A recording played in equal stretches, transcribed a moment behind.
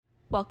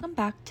Welcome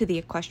back to the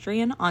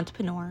Equestrian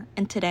Entrepreneur,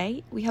 and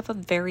today we have a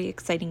very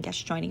exciting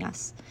guest joining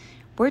us.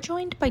 We're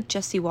joined by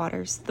Jesse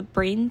Waters, the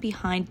brain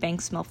behind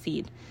Banks Mill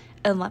Feed,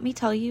 and let me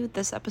tell you,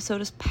 this episode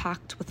is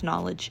packed with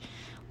knowledge.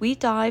 We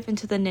dive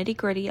into the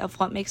nitty-gritty of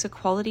what makes a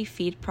quality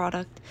feed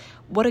product,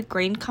 what a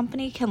grain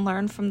company can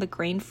learn from the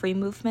grain-free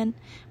movement.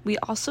 We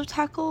also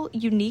tackle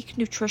unique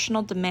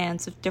nutritional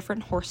demands of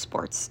different horse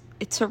sports.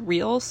 It's a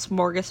real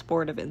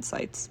smorgasbord of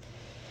insights.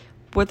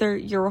 Whether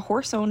you're a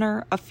horse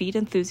owner, a feed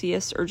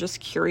enthusiast, or just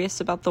curious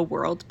about the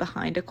world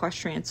behind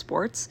equestrian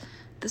sports,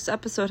 this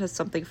episode has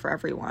something for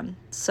everyone.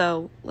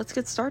 So let's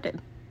get started.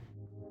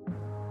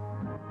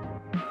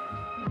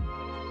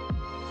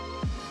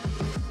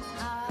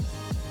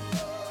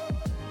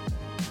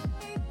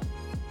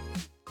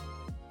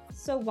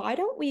 So why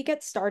don't we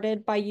get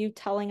started by you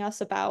telling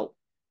us about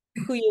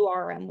who you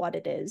are and what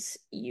it is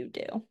you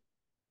do?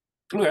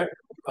 Okay.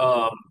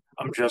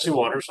 I'm Jesse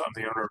Waters. I'm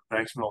the owner of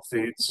Banks Mill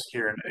Feeds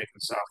here in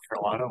Aiken, South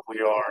Carolina. We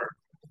are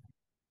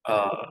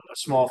a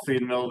small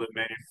feed mill that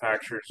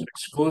manufactures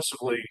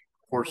exclusively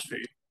horse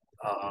feed,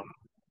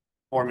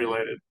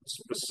 formulated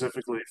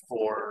specifically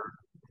for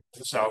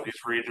the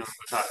southeast region,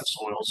 the kind of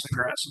soils and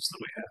grasses that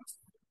we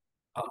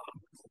have.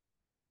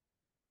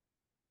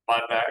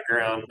 My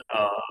background,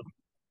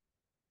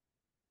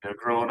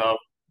 growing up,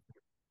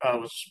 I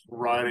was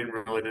riding,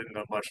 really didn't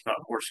know much about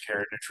horse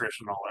care,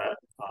 nutrition, all that.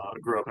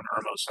 Grew up in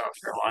Irmo, South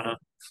Carolina.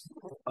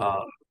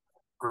 Um,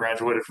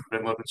 Graduated from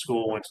Ben Lippen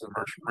School, went to the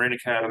Merchant Marine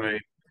Academy,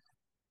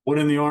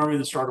 went in the Army,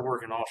 then started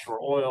working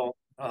offshore oil.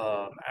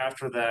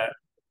 After that,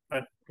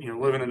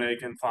 living in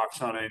Aiken, fox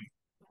hunting,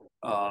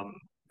 um,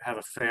 have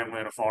a family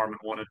and a farm, and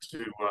wanted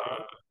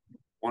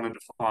to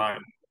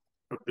find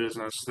a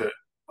business that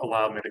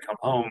allowed me to come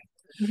home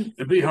Mhm.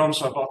 and be home.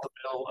 So I bought the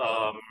mill,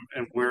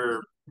 and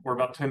we're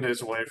about 10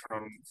 days away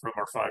from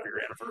our 5 year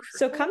anniversary.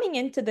 So coming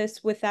into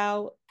this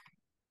without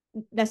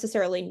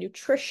necessarily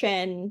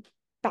nutrition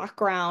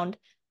background,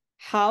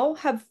 how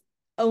have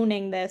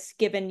owning this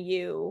given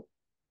you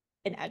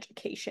an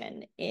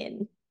education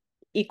in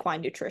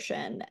equine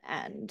nutrition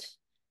and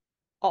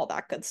all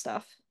that good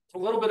stuff? A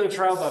little bit of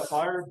trial by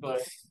fire,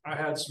 but I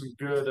had some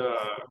good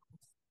help,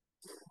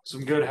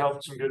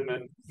 some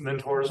good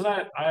mentors, and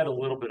I had a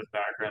little bit of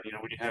background. You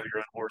know, when you have your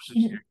own horses,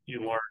 Mhm.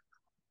 you learn.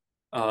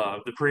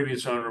 The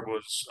previous owner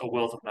was a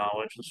wealth of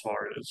knowledge as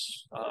far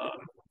as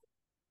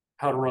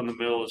how to run the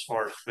mill, as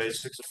far as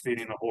basics of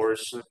feeding a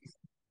horse, and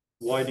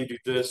why do you do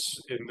this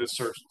in this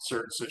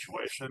certain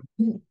situation.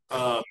 Mhm.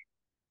 Um,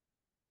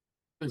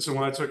 and so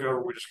when I took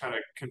over, we just kind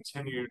of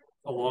continued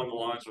along the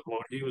lines of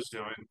what he was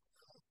doing.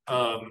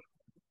 Um,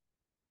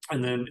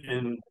 and then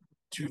in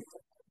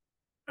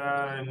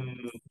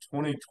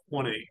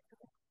 2020,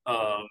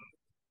 um,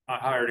 I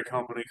hired a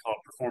company called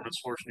Performance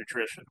Horse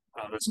Nutrition.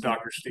 That's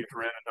Dr. Steve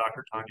Duran and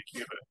Dr. Tanya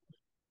Cubitt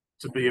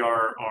to be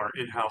our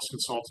in-house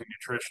consulting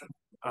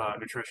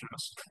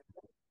nutritionist.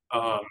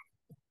 Um,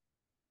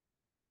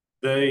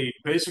 they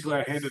basically,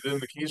 I handed them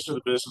the keys to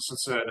the business and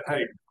said,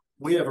 "Hey,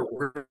 we have a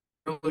really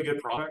good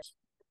product.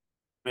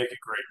 Make it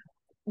great."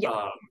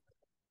 Yeah.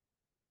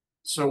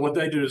 So what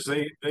they do is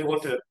they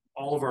looked at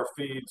all of our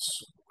feeds,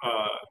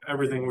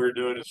 everything we were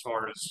doing as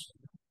far as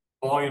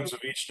volumes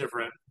of each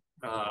different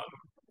um,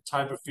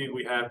 type of feed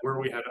we had, where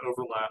we had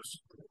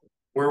overlaps,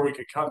 where we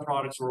could cut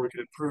products, where we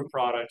could improve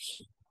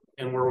products,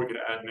 and where we could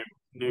add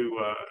new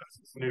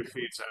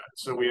feeds at.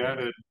 So we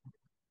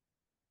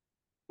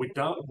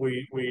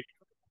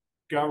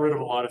got rid of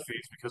a lot of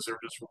feeds because they were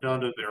just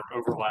redundant, they were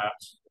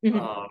overlapped. Mhm.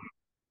 Um,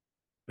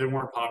 they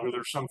weren't popular.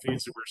 There's some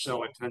feeds that we're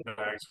selling 10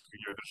 bags a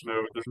year.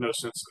 There's no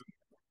sense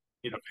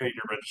in paying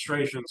your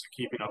registrations and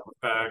keeping up with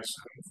bags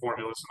and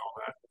formulas and all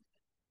that.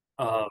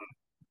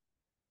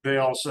 They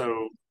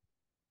also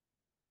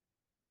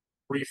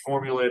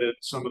reformulated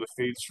some of the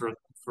feeds for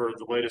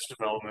the latest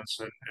developments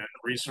and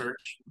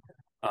research.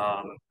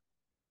 Um,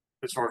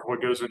 as far as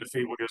what goes into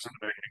feed, what goes into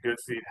making a good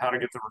feed, how to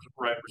get the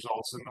right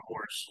results in the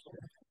horse.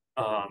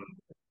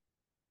 Um,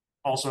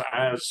 Also,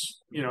 as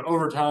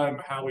over time,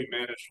 how we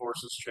manage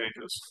horses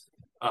changes.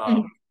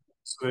 Um, Mhm.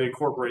 so they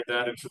incorporate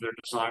that into their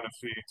design of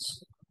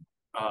feeds.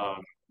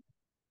 Um,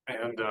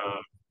 and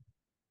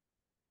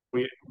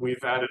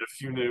we've added a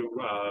few new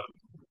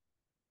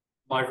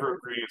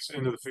microingredients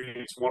into the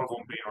feeds. One of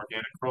them being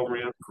organic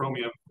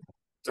chromium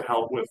to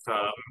help with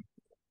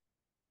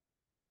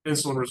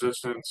insulin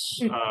resistance,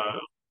 Mhm.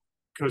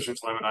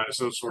 Cushing's laminitis,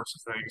 those sorts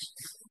of things.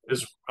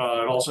 It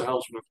also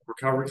helps with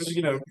recovery because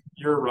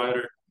you're a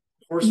rider.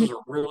 Horses Mhm.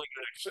 are really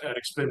good at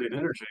expending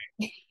energy.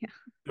 Yeah.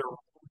 They're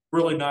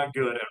really not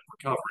good at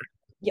recovery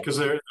Yeah. because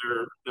they're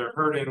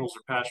herd animals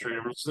or pasture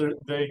animals.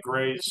 They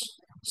graze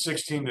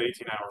 16 to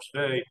 18 hours a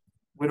day.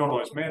 We don't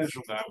always manage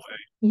them that way.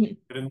 Mhm.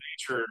 But in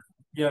nature,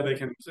 yeah, they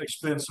can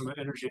expend some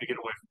energy to get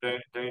away from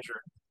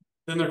danger.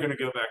 Then they're going to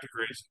go back to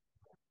grazing.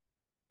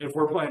 If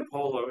we're playing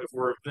polo, if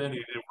we're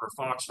eventing, if we're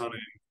fox hunting,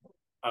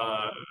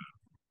 uh,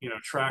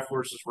 track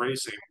horses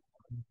racing,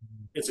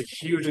 it's a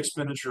huge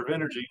expenditure of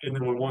energy, and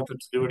then we want them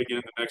to do it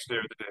again the next day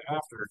or the day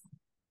after.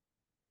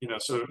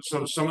 So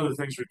some of the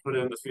things we put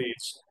in the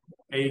feeds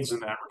aids in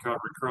that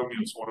recovery.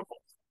 Chromium is one of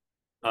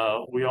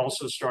them. We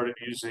also started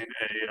using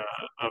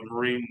a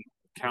marine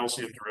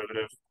calcium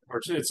derivative, or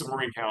it's a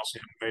marine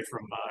calcium made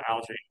from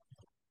algae,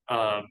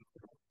 um,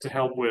 to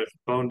help with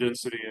bone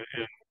density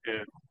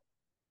in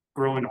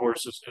growing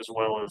horses as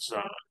well as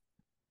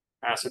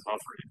acid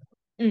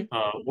buffering.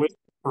 Mm. With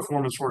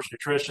performance horse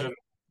nutrition,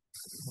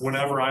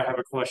 whenever I have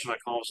a question, I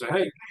call and say,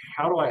 "Hey,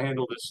 how do I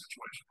handle this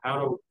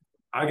situation?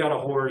 I got a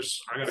horse,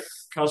 I got a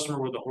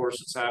customer with a horse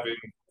that's having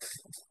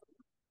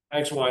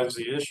X, Y, and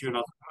Z issue,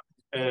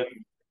 and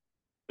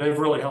they've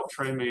really helped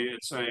train me in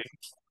saying,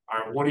 all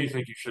right, what do you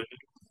think you should do?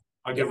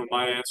 I give Yeah. them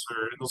my answer,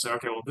 and they'll say,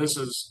 okay, well,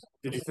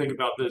 did you think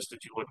about this? Did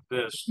you look at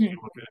this? Did Mm. you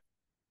look at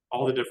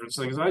all the different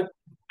things?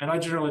 And I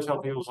generally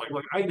tell people, like,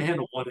 look, I can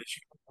handle one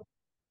issue.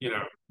 You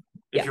know,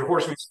 if Yeah. your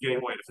horse needs to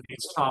gain weight, if it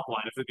needs top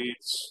line, if it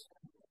needs,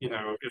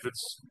 if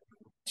it's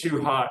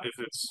too hot,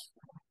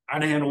 I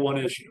can handle one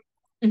issue.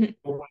 Hmm.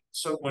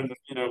 So when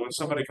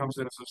somebody comes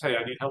in and says, hey,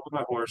 I need help with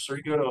my horse, or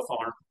you go to a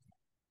farm,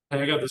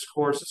 hey, I got this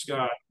horse, it's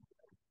got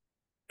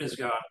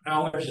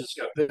allergies, it's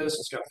got this,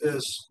 it's got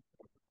this,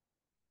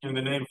 and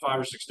they name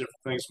 5 or 6 different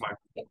things.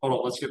 Hold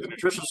on, let's get the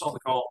nutritionist on the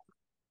call,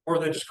 or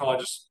they just call. I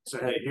just say,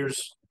 hey,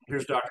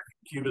 here's Dr.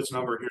 Cubitt's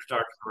number, here's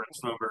Dr. Corinne's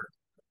number.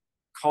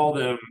 Call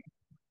them.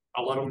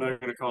 I'll let them know you're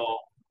going to call.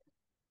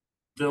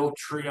 They'll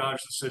triage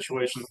the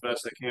situation the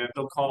best they can.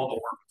 They'll call. They'll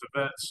work with the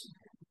vets.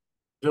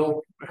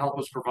 They'll help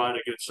us provide a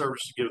good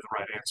service to give the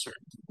right answer.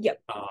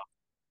 Yep.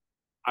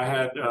 I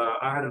had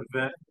a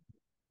vet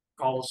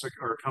call us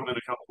or come in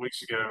a couple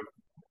weeks ago.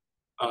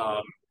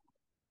 Um,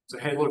 Say,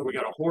 hey, look, we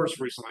got a horse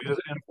recently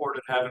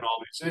imported having all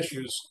these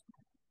issues.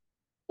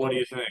 What do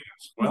you think?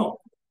 Hmm.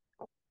 Well,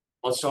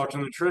 let's talk to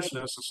the nutritionist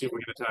and see if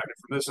we can attack it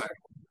from this angle.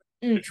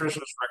 Mm.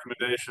 Nutritionist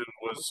recommendation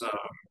was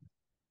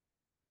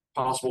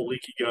possible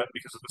leaky gut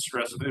because of the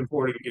stress of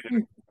importing and getting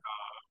Mm.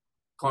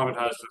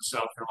 climatized in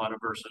South Carolina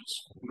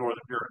versus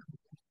Northern Europe.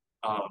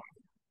 Um,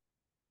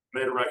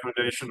 Made a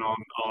recommendation on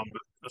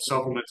a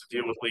supplement to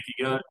deal with leaky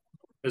gut,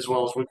 as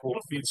well as we pulled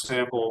a feed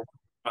sample,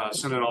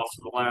 sent it off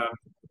to the lab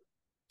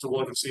to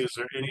look and see is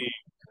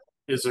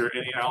there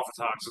any alpha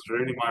toxins, is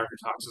there any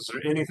microtoxins, is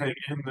there anything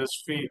in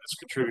this feed that's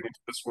contributing to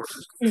this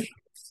horse's Mm. condition?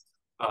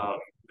 Um,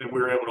 and we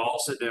were able to all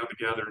sit down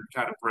together and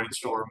kind of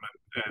brainstorm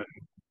and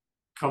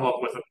come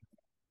up with a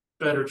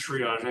better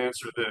triage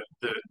answer that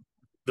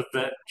the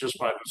vet just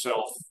by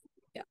themselves,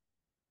 Yeah.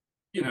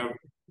 you know,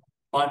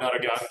 might not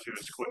have gotten to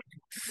as quick.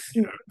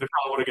 Mm. They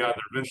probably would have gotten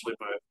there eventually,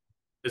 but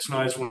it's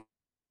nice when you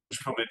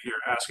just come in here,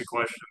 ask a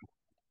question,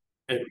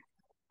 and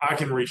I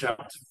can reach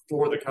out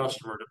for the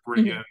customer to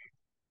bring Hmm. in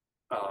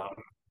um,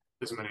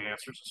 as many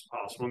answers as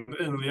possible.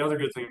 And the other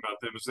good thing about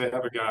them is they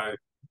have a guy,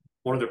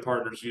 one of their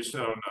partners used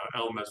to own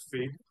LMS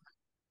Feed.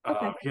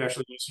 Okay. He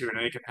actually lives here in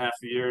Aiken half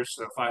the year.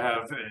 So if I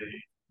have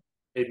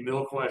a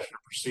mill question,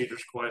 a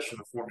procedures question,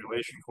 a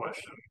formulation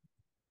question,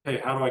 hey,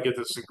 how do I get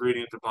this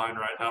ingredient to bind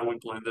right? How do we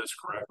blend this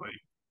correctly?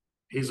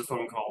 He's a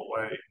phone call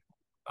away.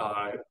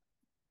 Uh,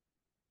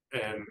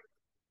 and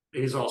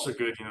he's also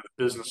good, the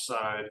business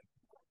side,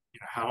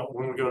 how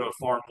when we go to a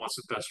farm, what's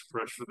the best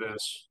approach for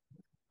this?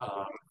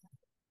 Um,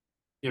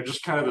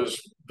 just kind of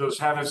those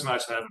habits.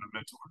 Nice having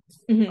a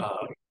Hmm.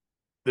 mentor.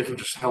 They can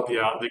just help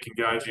you out. They can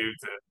guide you.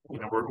 That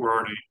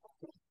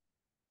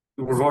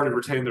we've already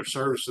retained their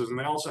services, and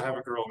they also have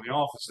a girl in the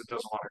office that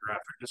does a lot of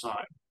graphic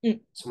design. Mm.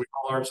 So we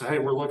call her and say, hey,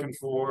 we're looking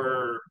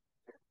for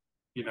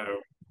you know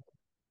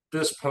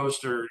this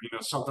poster,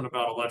 something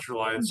about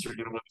electrolytes, or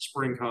when the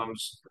spring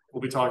comes,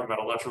 we'll be talking about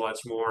electrolytes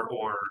more,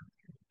 or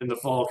in the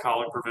fall,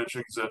 colic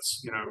prevention, because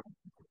that's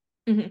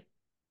Hmm.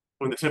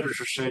 when the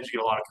temperatures change,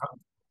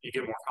 you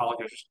get more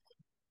colic issues.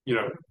 You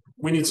know,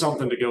 we need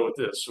something to go with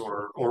this,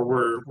 or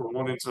we're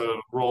wanting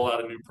to roll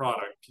out a new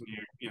product. Can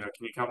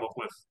you come up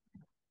with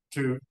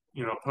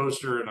a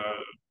poster and a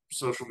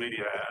social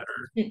media ad,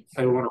 or Mm.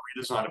 hey, we want to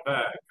redesign a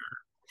bag,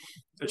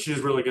 and she's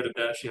really good at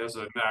that. She has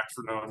a knack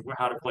for knowing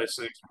how to place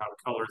things and how to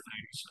color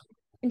things.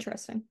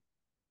 Interesting.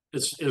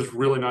 It's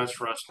really nice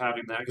for us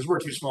having that because we're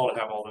too small to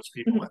have all those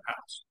people Hmm. in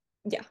house.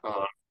 Yeah.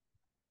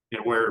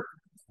 We're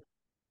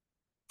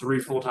 3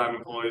 full-time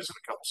employees and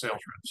a couple sales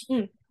reps.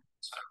 Mm.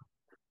 So,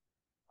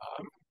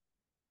 um,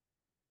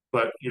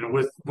 but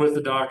with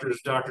the doctors,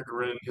 Dr.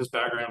 Corinne, his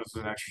background is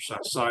in exercise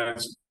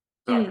science.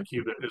 Dr. Mm.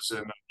 Cubitt is in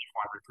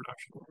equine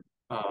reproduction.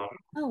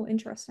 Oh,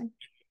 interesting.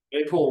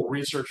 They pull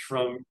research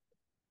from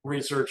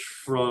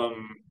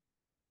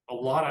a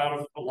lot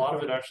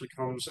of it actually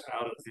comes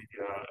out of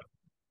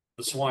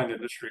the swine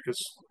industry because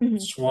Hmm.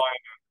 swine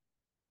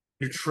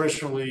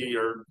nutritionally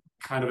are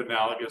kind of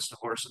analogous to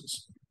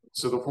horses.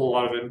 So they'll pull a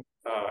lot of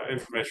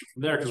information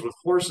from there because with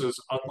horses,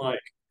 unlike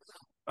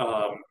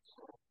um,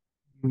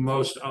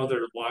 most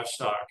other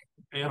livestock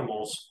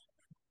animals,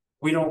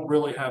 we don't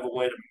really have a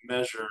way to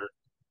measure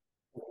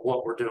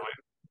what we're doing.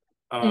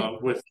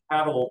 Mm. With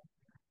cattle,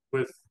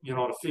 on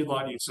a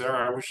feedlot, you'd say, all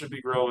right, we should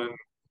be growing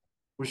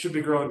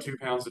 2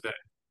 pounds a day.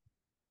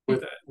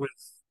 Mm. With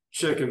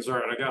chickens, all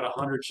right, I got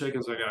 100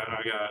 chickens, I got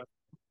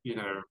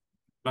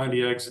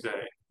 90 eggs a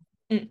day.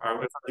 Mm, All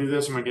right, if I do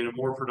this, am I getting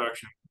more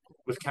production?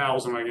 With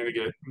cows, am I going to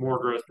get more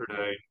growth per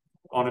day?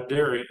 On a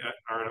dairy,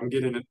 all right, I'm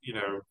getting it,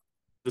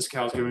 this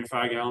cow's giving me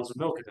 5 gallons of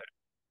milk a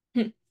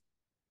day. mm,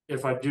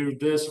 If I do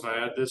this, if I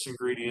add this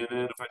ingredient in,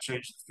 if I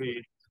change the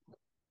feed,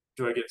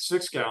 do I get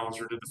 6 gallons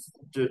or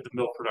did the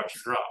milk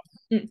production drop?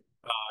 mm,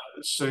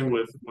 Same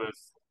with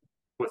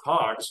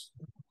hogs,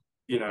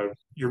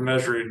 you're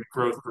measuring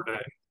growth per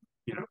day,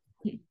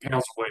 mm.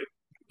 pounds of weight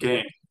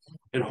gain.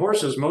 In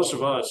horses, most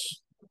of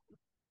us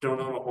don't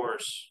own a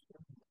horse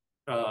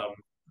um,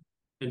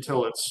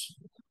 until it's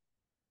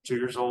 2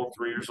 years old,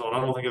 3 years old. I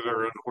don't think I've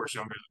ever owned a horse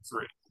younger than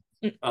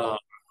three. Mm. Um,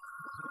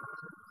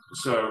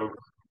 so,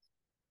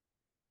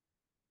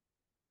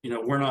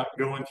 we're not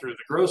going through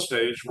the growth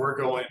stage. We're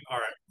going, all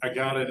right, I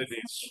got it.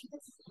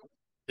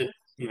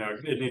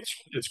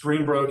 It's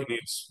green broke. It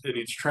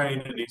needs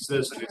trained. It needs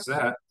this. It needs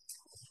that.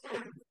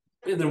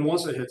 And then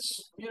once it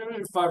hits,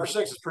 5 or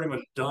 6, it's pretty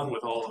much done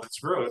with all of its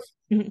growth.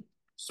 Mhm.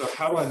 So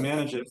how do I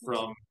manage it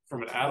from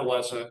an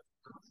adolescent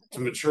to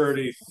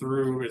maturity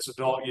through its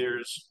adult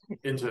years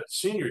into its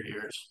senior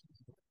years?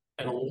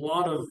 And a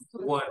lot of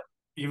what,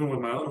 even with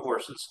my own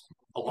horses,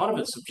 a lot of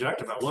it's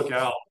subjective. I look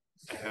out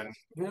and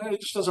it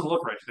just doesn't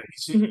look right today. You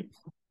see, Mhm.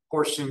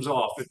 horse seems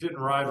off. It didn't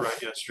ride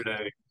right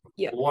yesterday.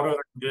 Yeah. What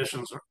other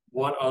conditions,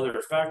 what other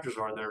factors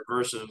are there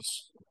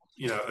versus,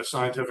 a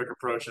scientific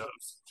approach of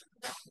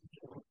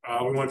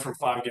we went from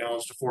 5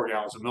 gallons to 4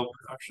 gallons of milk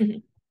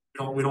production.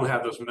 Mhm. We don't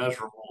have those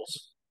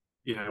measurables.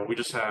 We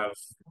just have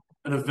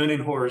an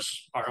eventing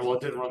horse. All right, well,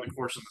 it didn't run the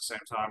course at the same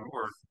time,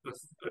 or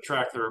a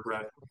track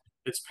thoroughbred.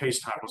 Its pace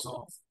time was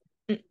off.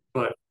 Mm.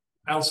 But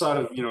outside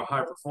of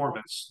high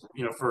performance,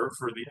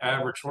 for the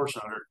average horse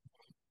owner,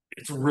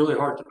 it's really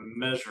hard to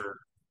measure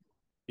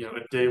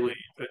a daily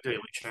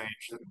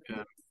change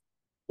in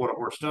what a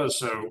horse does.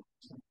 So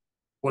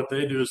what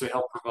they do is they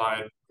help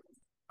provide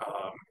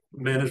um,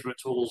 management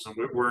tools, and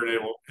we're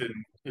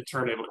in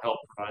turn able to help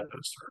provide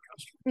those to our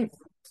customers. Mm.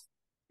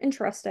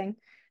 Interesting.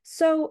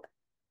 So,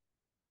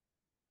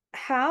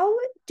 how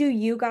do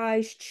you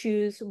guys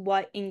choose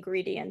what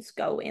ingredients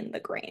go in the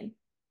grain?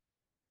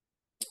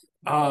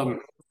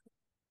 Um,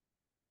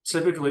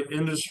 Typically,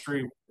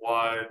 industry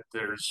wide,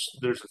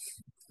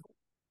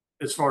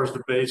 as far as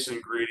the base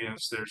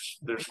ingredients,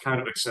 there's kind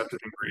of accepted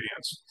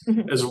ingredients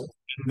Mhm. as and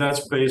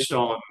that's based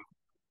on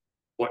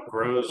what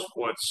grows,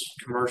 what's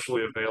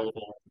commercially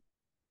available,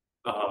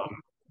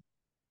 um,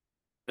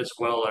 as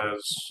well as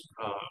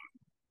um,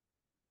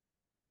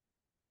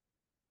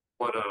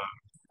 what uh,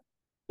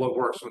 what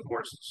works with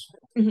horses.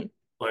 Mhm.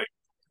 Like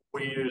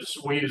we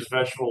use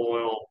vegetable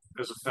oil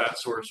as a fat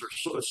source, or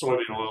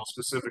soybean oil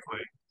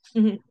specifically.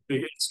 Mhm.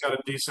 It's got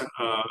a decent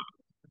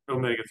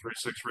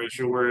omega-3/6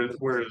 ratio,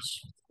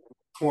 whereas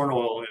corn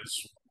oil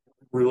is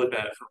really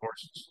bad for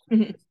horses.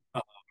 Mhm.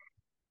 Uh,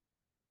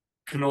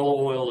 Canola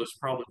oil is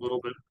probably a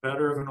little bit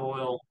better of an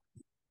oil,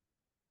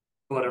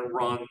 but it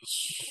runs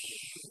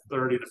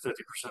 30 to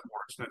 50%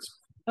 more expensive.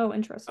 Oh, Uh,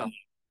 interesting.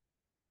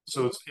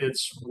 so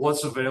it's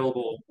what's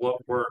available,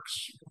 what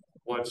works,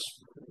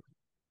 what's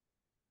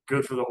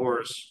good for the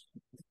horse,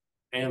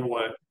 and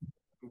what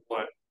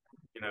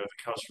the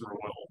customer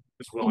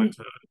is willing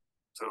Mhm.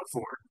 to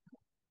afford.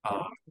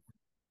 Um,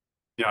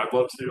 I'd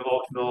love to do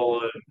all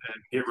canola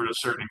and get rid of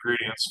certain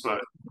ingredients,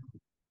 but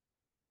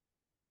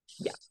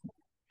Yeah.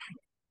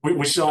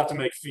 we still have to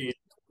make feed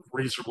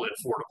reasonably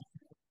affordable.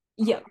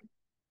 Yeah.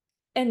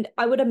 And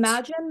I would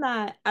imagine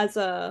that as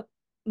a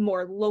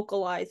more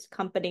localized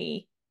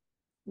company,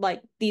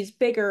 like these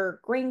bigger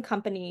grain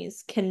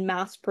companies can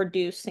mass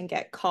produce and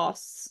get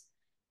costs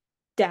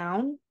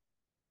down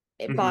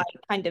by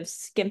Mhm. kind of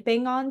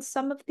skimping on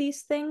some of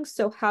these things.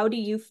 So how do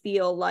you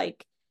feel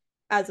like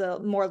as a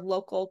more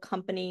local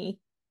company,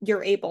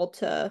 you're able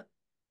to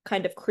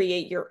kind of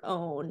create your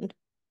own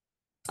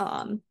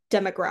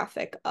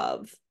demographic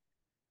of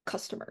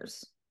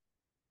customers?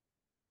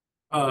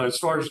 As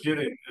far as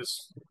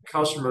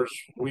customers,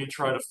 we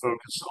try to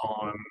focus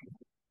on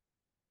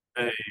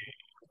a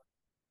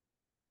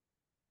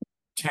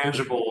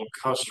tangible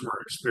customer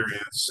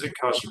experience and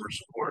customer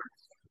support.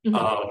 Mhm.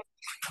 Um,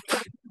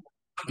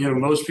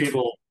 Most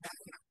people,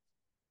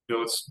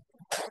 it's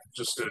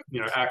just a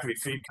Acme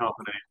Feed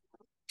Company.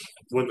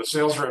 When the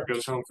sales rep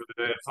goes home for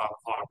the day at 5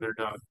 o'clock, they're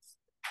done.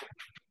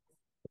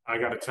 I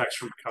got a text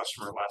from a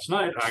customer last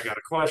night. I got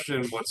a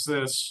question. What's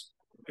this?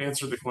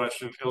 Answered the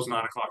question. It was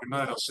 9 o'clock at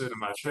night. I'll sit in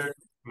my chair,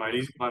 my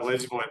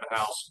lazy boy at the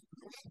house.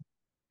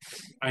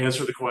 I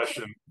answered the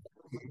question.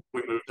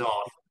 We moved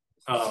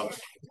on.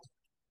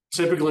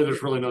 Typically,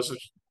 there's really no such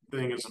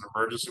thing as an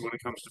emergency when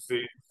it comes to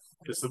feed.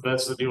 It's the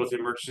vets that deal with the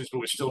emergencies, but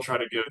we still try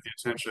to give the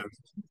attention,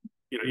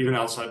 even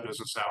outside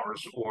business hours,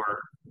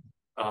 or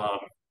um,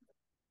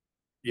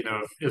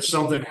 if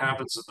something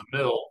happens in the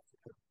mill,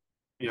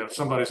 if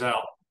somebody's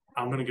out,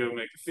 I'm going to go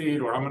make the feed,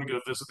 or I'm going to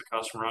go visit the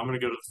customer. I'm going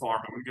to go to the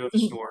farm. I'm going to go to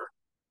the Mhm. store.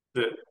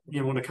 That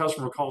when the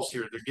customer calls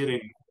here, they're getting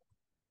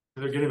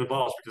the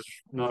balls because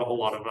there's not a whole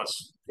lot of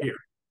us Yeah. here.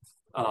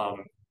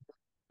 Um,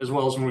 as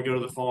well as when we go to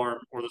the farm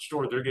or the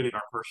store, they're getting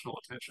our personal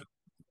attention.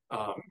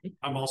 Um,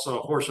 I'm also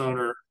a horse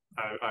owner.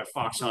 I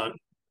fox hunt.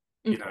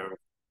 You Mm-hmm. know,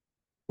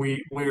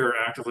 we are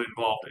actively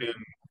involved in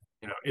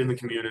in the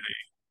community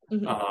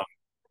Mm-hmm. um,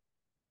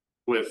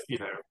 with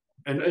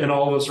and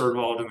all of us are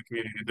involved in the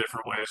community in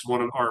different ways.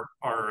 One of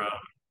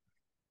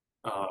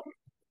um,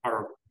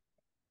 our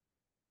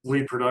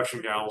lead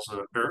production gals,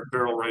 a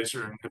barrel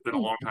racer, and had been a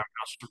long time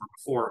customer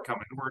before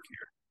coming to work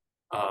here.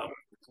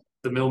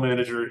 The mill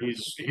manager,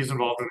 he's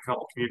involved in a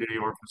couple community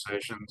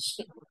organizations.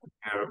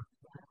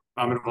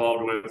 I'm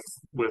involved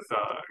with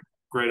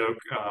Great Oak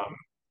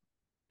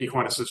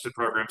equine assisted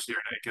programs here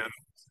in Aiken.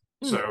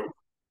 Mm-hmm. So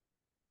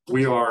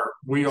we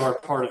are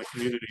part of the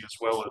community as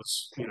well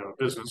as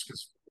business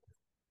because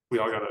we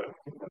all got to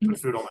put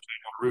food on the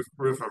table,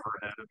 roof over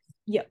our head. And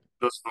Yep.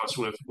 those of us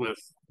with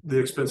the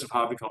expensive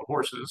hobby called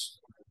horses,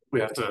 we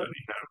have to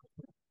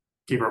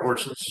keep our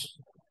horses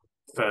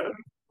fed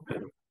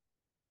and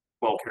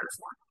well cared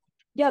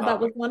Yeah, for. that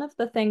was one of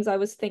the things I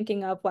was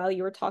thinking of while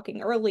you were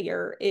talking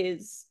earlier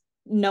is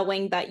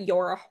knowing that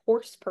you're a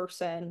horse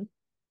person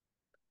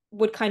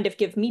would kind of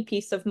give me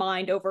peace of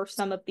mind over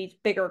some of these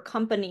bigger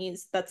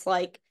companies that's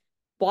like,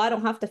 well, I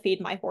don't have to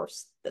feed my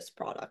horse this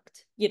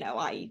product.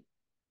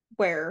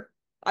 Where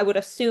I would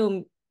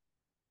assume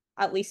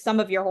at least some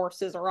of your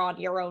horses are on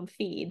your own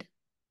feed.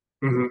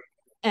 Hmm.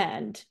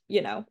 And,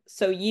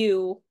 so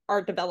you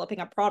are developing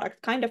a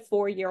product kind of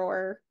for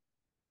your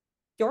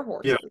Yeah,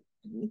 horses.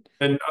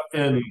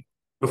 and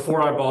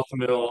before I bought the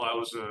mill, I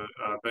was a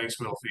Banks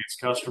Mill Feeds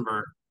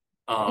customer.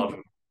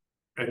 Um,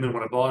 and then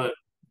when I bought it,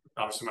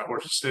 obviously my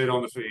horses stayed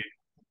on the feed.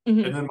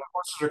 Mm-hmm. And then my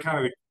horses are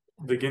kind of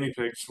the guinea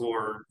pigs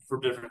for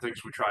different things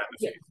we try in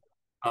the Yeah.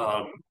 feed.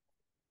 Um,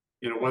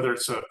 whether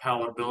it's a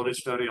palatability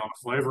study on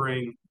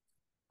flavoring,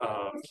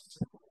 um,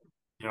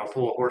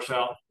 pull a horse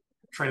out,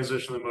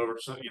 transition them over to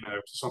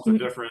something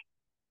Mm-hmm. different,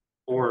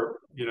 or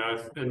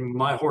and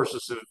my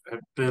horses have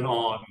been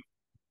on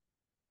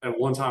at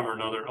one time or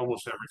another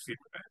almost every feed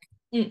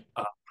we make.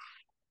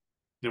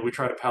 Mm. We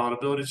tried a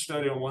palatability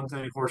study on one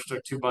thing. Horse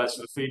took 2 bites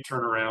of the feed,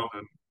 turned around,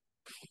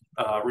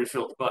 and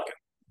refilled the bucket.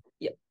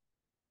 Yep.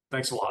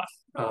 Thanks a lot.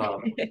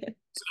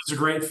 It's a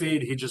great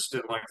feed. He just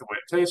didn't like the way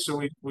it tastes,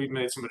 so we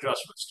made some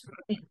adjustments to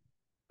it.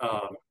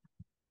 Um,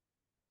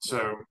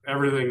 so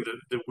everything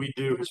that we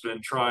do has been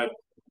tried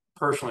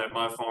personally at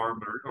my farm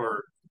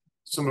or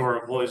some of our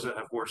employees that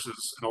have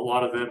horses, and a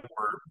lot of them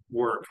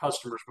were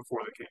customers before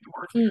they came to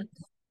work here.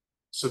 Mm.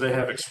 So they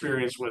have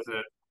experience with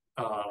it.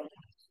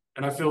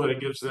 And I feel that it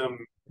gives them,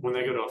 when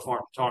they go to a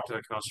farm, talk to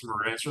a customer,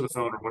 or answer the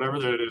phone, or whatever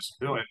that it is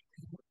doing,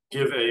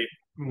 give a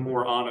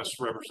more honest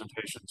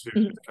representation to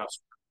Mm. the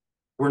customer.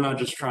 We're not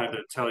just trying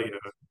to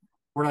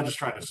we're not just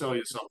trying to sell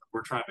you something.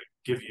 We're trying to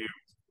give you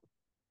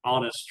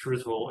honest,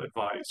 truthful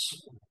advice.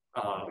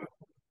 Um,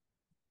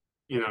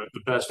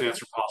 the best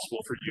answer possible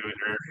for you and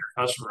your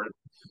customer.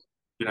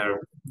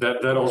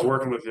 That I was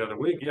working with the other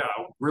week. Yeah,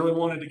 I really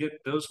wanted to get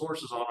those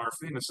horses on our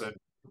feed and said,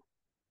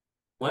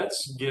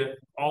 let's get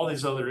all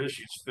these other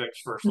issues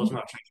fixed first. Let's Mm.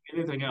 not change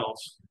anything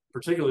else,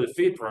 particularly the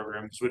feed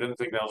program, because we didn't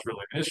think that was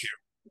really an issue.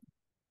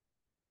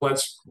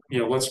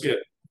 Let's get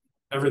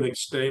everything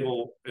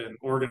stable and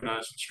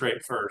organized and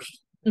straight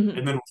first, Mhm.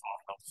 and then we'll talk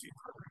about the feed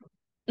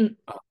program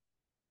Mm.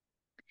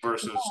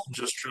 versus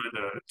just trying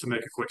to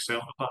make a quick sale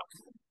on the buck.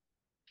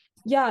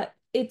 Yeah,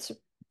 it's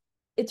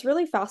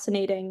really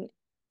fascinating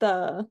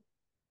the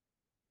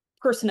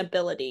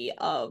personability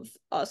of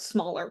a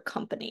smaller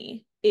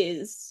company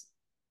is,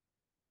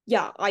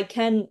 yeah, I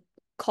can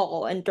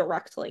call and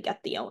directly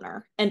get the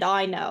owner. And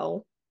I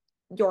know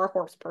you're a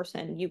horse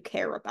person, you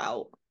care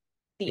about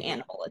the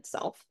animal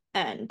itself.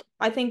 And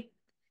I think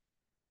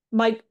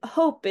my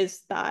hope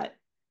is that,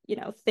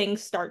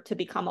 things start to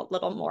become a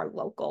little more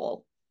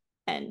local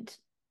and,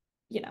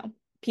 you know,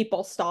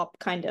 people stop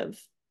kind of,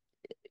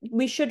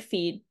 we should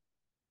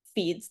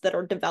feeds that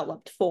are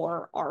developed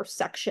for our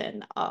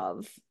section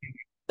of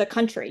the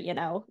country,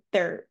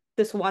 they're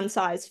this one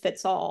size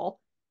fits all,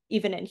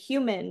 even in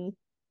human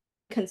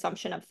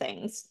consumption of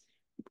things,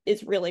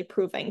 is really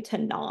proving to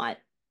not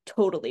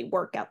totally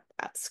work at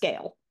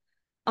scale.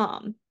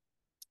 Um,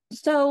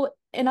 so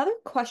another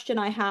question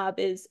I have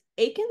is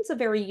Aiken's a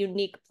very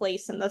unique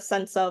place in the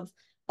sense of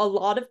a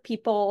lot of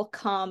people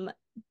come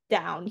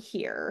down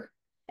here.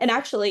 And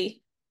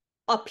actually,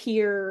 up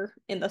here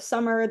in the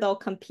summer, they'll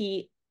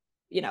compete,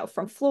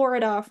 from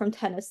Florida, from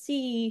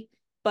Tennessee,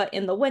 but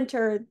in the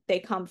winter, they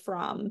come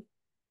from,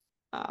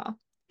 uh,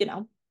 you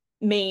know,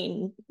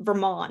 Maine,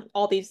 Vermont,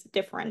 all these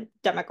different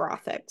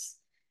demographics.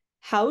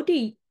 How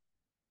do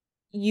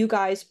you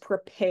guys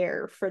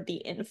prepare for the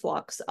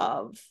influx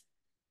of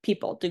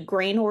people? Do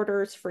grain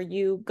orders for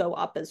you go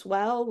up as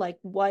well? Like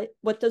what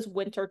does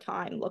winter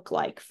time look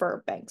like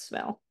for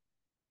Banksville?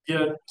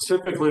 Yeah,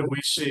 typically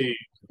we see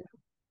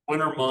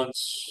winter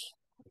months,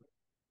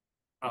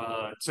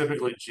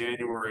 typically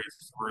January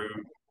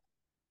through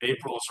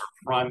April is our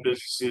prime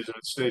busy season.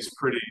 It stays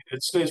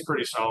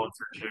pretty solid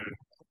through June.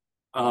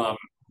 Um,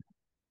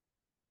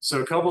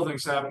 so a couple of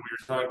things happen when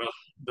you're talking about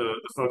the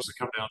folks that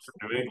come down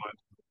from New England.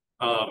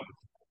 Um,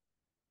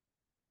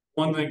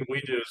 one thing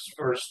we do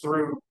is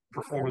through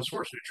performance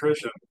horse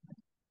nutrition.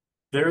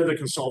 they're the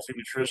consulting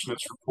nutritionist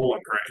for Pool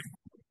and Grain,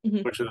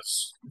 Hmm. which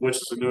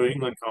is a New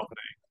England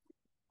company.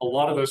 A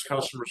lot of those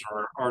customers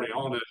are already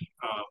on it,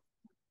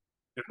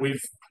 and we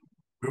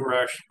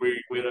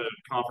had a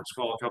conference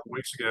call a couple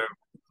weeks ago.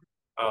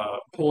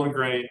 Pool and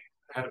Grain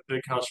had a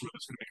big customer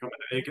that's going to be coming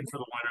to Aiken for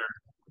the winter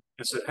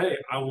and said, "Hey,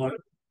 I want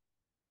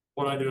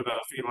what I do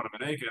about feed when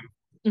I'm in Aiken."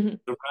 Hmm.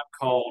 The rep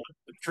called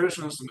the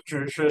nutritionist, and the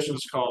nutritionist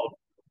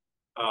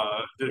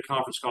did a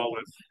conference call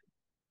with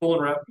Pool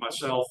and rep,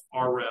 myself,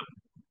 our rep.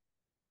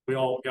 We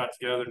all got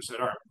together and said,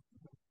 "All right,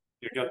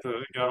 you got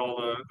all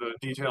the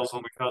details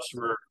on the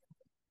customer,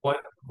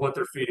 what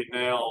they're feeding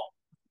now,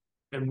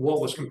 and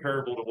what was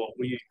comparable to what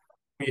we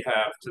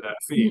have to that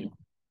feed, Hmm.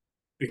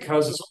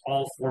 because it's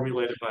all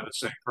formulated by the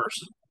same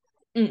person."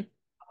 Hmm.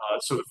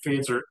 So the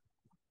feeds are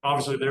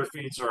obviously their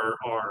feeds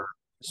are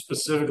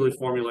specifically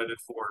formulated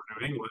for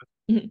New England,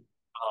 Hmm.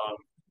 um,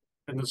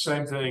 and the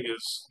same thing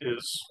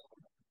is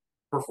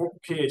for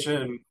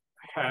PHN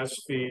has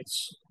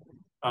feeds,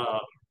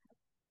 um,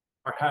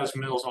 or has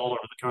mills all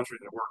over the country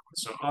that work with.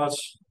 So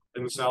us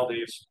in the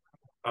southeast,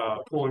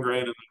 Pool and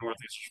Grain in the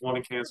northeast. There's one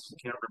in Kansas, I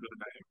can't remember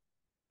the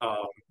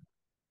name.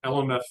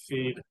 LMF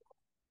feed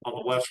on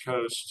the west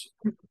coast,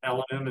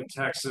 L&M in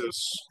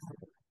Texas.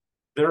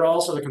 They're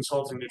also the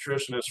consulting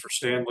nutritionist for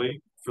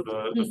Stanley for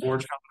the Hmm.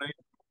 forage company,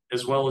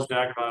 as well as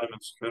DAC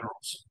vitamins and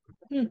minerals.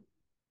 Hmm.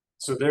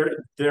 So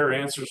their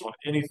answers on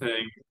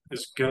anything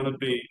is going to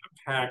be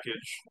a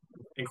package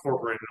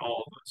incorporating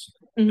all of this.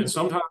 And Hmm.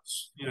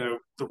 sometimes,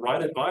 the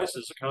right advice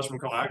is a customer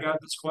call, "I got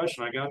this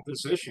question, I got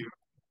this issue,"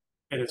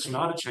 and it's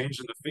not a change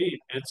in the feed.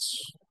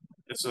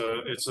 It's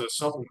a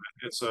supplement.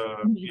 It's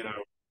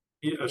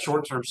a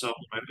short term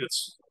supplement.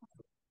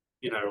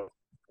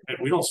 And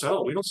we don't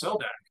sell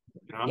DAC.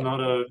 Yeah. I'm not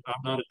a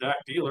DAC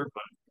dealer,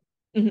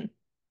 but Hmm.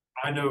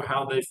 I know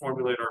how they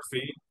formulate our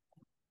feed,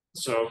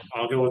 so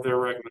I'll go with their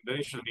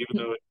recommendation, even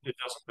Hmm. though it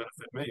doesn't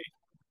benefit me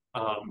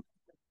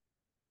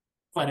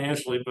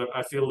financially. But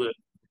I feel that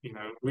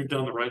we've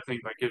done the right thing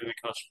by giving the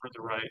customer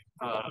the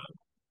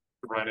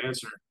right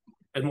answer,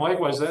 and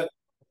likewise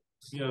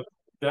you know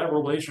that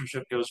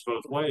relationship goes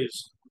both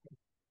ways.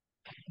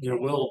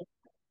 We'll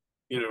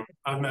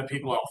I've met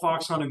people out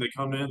fox hunting. They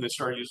come in, they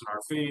start using our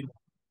feed,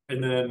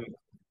 and then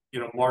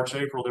March,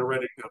 April, they're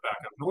ready to go back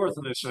up north,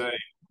 and they say,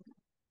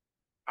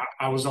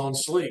 I was on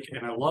Sleek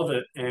and I love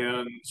it,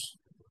 and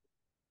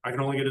I can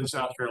only get in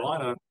South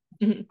Carolina.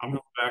 Hmm. I'm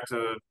going back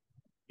to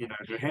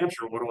New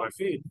Hampshire. What do I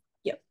feed?"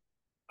 Yep.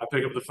 I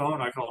pick up the phone.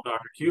 I call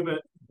Dr.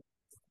 Cubitt.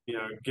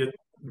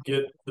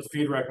 Get the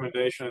feed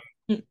recommendation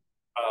Hmm.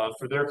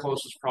 for their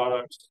closest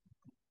product,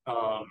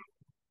 um,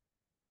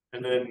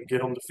 and then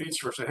get them the feed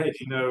store. Say, "Hey,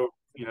 do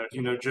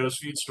you know Joe's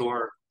Feed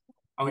Store?"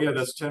 "Oh yeah,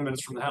 that's 10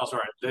 minutes from the house." "All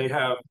right,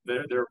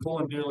 they're a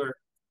pulling dealer,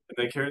 and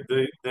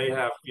they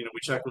have we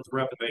check with the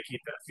rep, and they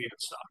keep that feed in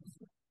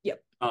stock."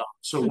 Yep.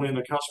 So when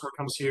a customer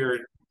comes here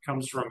and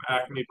comes from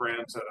Acme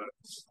brand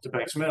to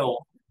Banks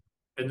Mill,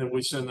 and then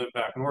we send them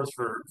back north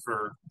for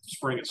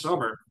spring and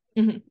summer,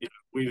 Hmm.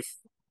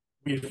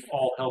 we've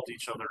all helped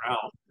each other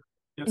out.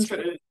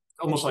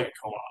 Almost like a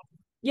co-op.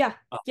 Yeah.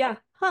 Uh, Yeah.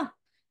 Huh.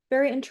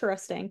 Very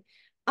interesting.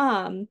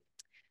 Um,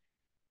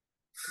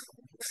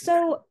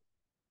 so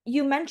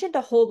you mentioned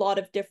a whole lot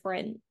of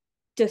different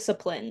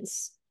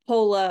disciplines,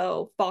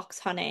 polo, fox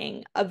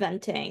hunting,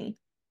 eventing.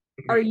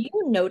 Are mhm. you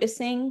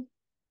noticing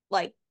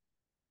like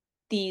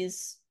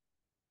these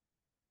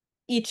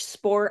each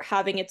sport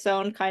having its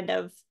own kind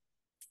of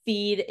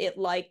feed it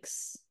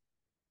likes?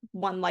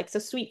 One likes a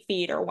sweet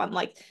feed or one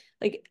like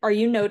are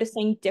you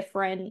noticing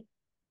different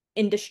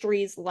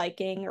industries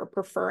liking or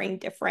preferring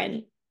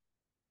different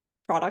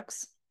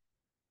products?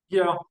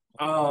 Yeah.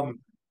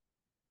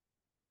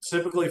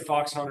 Typically,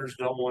 fox hunters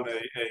don't want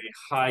a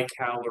high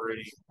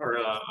calorie or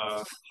a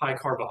high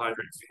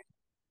carbohydrate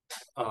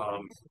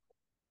feed.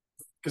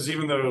 Because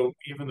even though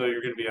you're going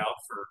to be out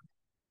for,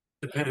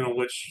 depending on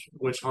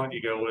which hunt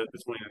you go with,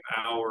 between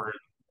an hour and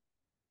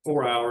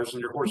 4 hours,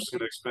 and your horse is going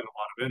to expend a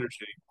lot of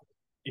energy,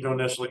 you don't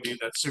necessarily need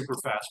that super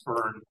fast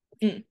burn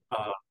Mm.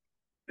 uh,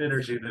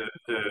 energy that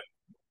a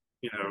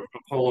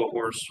polo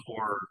horse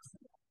or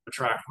a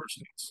track horse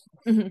needs.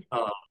 Hmm.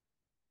 Um,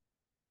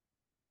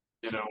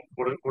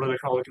 what do they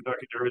call the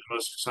Kentucky Derby? The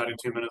most exciting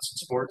 2 minutes in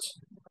sports.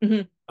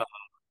 Hmm. Uh,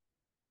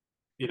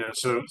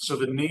 so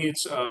the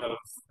needs of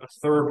a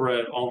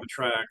thoroughbred on the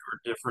track are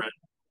different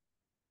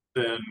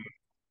than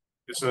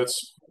so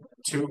it's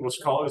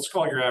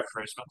called your average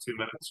race about 2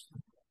 minutes.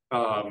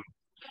 Um,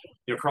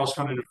 cross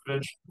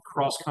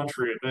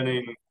country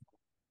eventing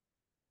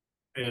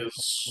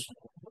is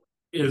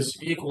is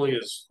equally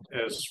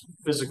as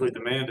physically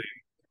demanding,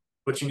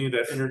 but you need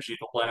that energy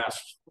to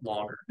last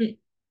longer.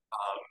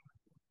 Um,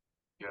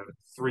 you know,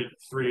 three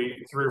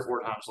or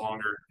four times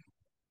longer.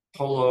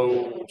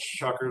 Polo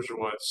chuckers are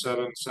what,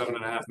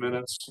 7.5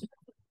 minutes.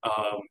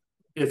 Um,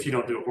 if you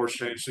don't do a horse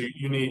change, so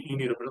you need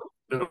a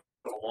bit of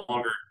a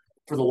longer.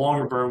 For the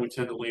longer burn, we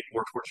tend to lean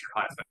more towards your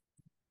high fat,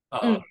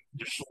 Mm.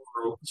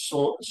 your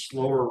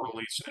slower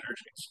release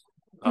energies.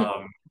 Mm.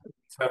 Um,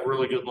 had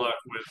really good luck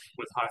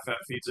with high fat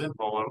feeds in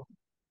polo.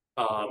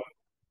 Um,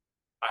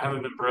 I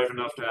haven't been brave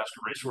enough to ask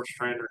a racehorse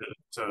trainer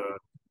to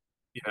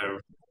you know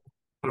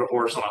put a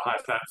horse on a high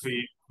fat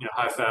feed,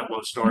 high fat,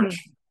 low starch.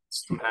 Mhm.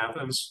 See what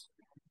happens.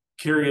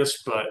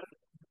 Curious, but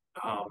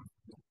um,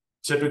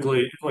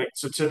 typically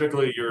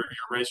your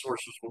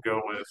racehorses will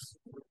go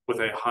with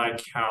a high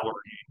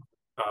calorie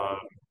um,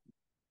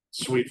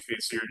 sweet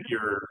feed. So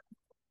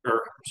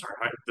or I'm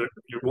sorry,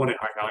 you're wanting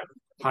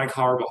high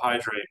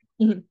carbohydrate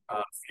Mhm.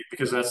 feed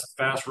because that's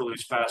fast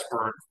release, fast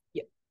burn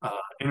Yeah.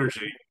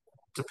 energy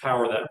to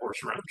power that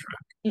horse around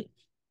the Mm.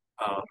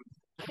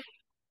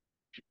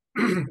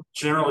 track.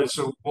 Generally,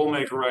 so we'll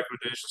make a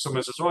recommendation.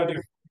 Somebody says, "Oh, I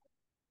do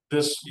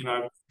this,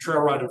 trail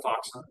ride and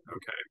fox hunt."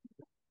 Okay,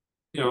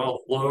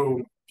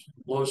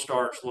 low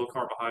starch, low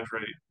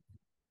carbohydrate,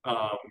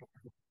 um,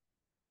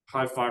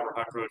 high fiber,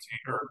 high protein,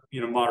 or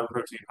moderate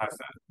protein, high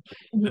fat.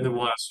 And Mhm. then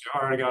we'll ask you,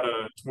 "All right, I got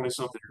a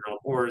 20-something-year-old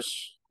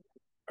horse.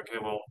 Okay,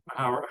 well,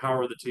 how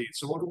are the teeth?"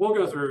 So we'll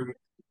go through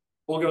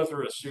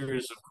a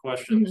series of Mhm.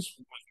 questions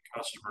with the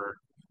customer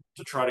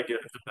to try to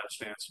get the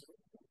best answer.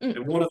 Mm.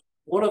 And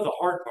one of the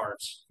hard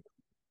parts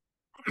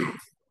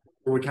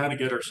where we kind of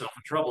get ourselves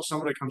in trouble,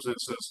 somebody comes in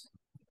and says,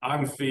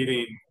 "I'm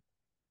feeding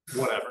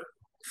whatever."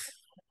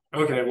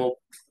 Okay, well,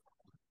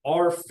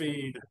 our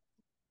feed,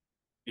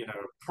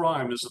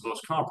 prime is the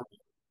most comparable.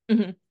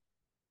 Mhm.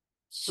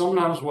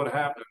 Sometimes what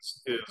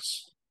happens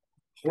is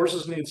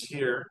horses needs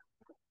here,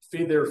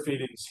 feed their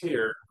feedings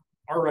here.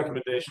 Our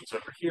recommendations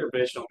over here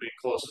based on being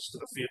closest to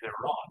the feed they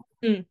were on.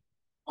 Mm.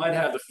 Might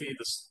have the feed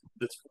that's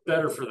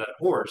better for that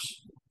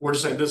horse. We're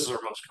just saying this is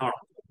our most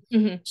comparable.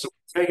 Mhm. So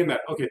taking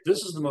that, okay,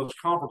 this is the most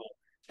comparable.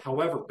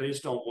 However,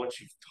 based on what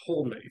you've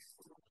told me,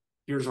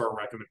 here's our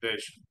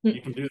recommendation. Mm.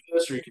 You can do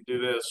this or you can do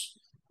this,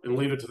 and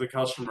leave it to the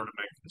customer to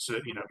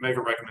make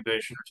a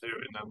recommendation or two,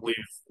 and then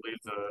leave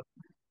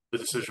the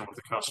decision with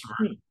the customer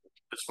Mm.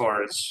 as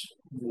far as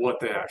what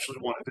they actually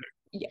want to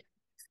Yeah.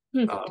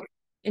 Mm. do.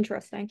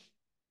 Interesting.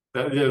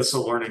 That is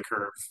a learning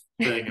curve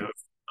thing of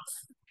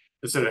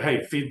instead of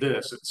hey feed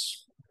this,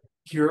 it's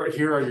here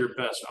are your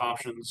best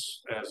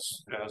options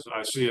as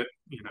I see it.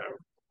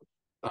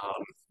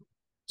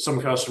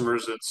 Some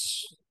customers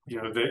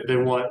they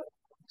want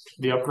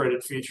the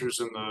upgraded features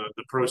in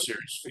the Pro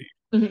Series feed.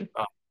 Mhm.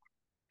 Uh,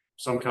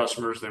 some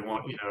customers they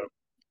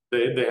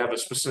have a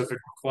specific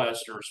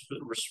request or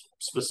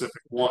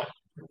specific want.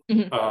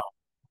 Mhm. Uh,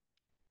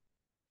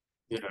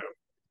 you know,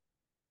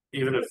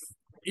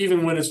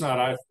 even when it's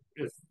not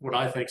if what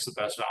I think is the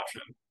best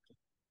option,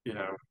 you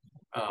know,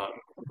 um,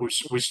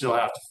 we still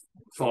have to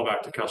fall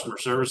back to customer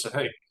service. Say,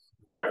 hey,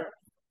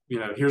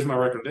 here's my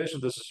recommendation.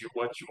 This is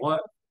what you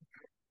want.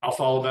 I'll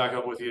follow back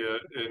up with you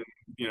in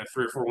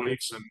 3 or 4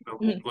 weeks, and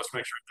Mhm. let's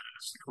make sure that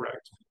it's the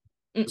correct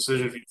Mm.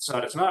 decision. If you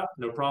decide it's not,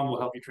 no problem.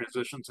 We'll help you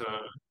transition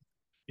to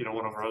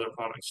one of our other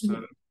products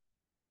Mhm.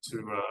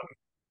 to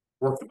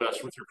work the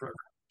best with your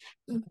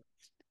program.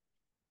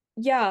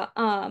 Yeah.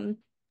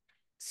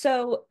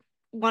 So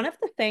one of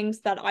the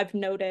things that I've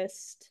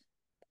noticed,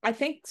 I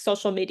think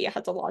social media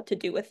has a lot to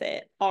do with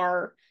it,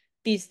 are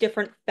these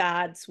different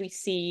fads we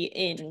see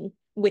in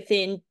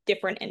within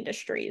different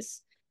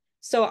industries.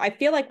 So I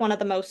feel like one of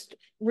the most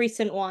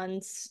recent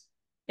ones,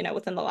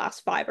 within the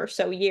last 5 or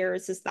so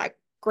years is that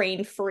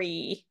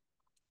grain-free,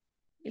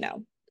 you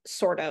know,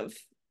 sort of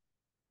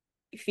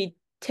feed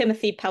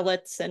Timothy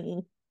pellets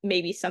and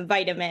maybe some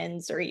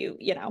vitamins, or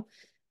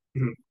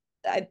Mhm.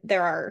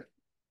 there are,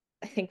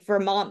 I think,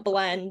 Vermont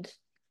blend,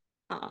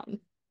 um,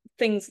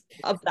 things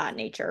of that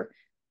nature.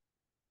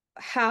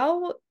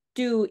 How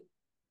do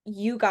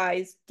you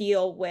guys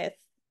deal with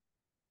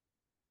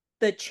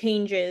the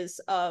changes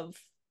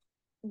of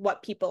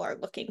what people are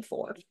looking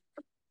for?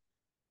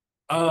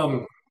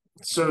 Um,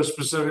 so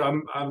specific,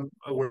 I'm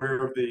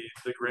aware of the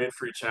grain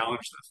free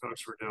challenge that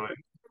folks were doing.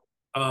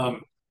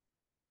 Um,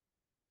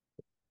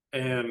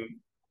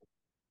 and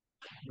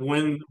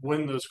when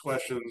those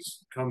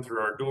questions come through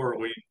our door,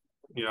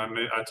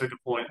 I took a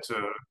point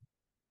to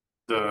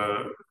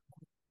the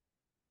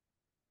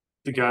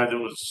the guy that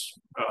was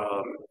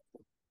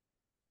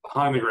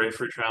behind the grain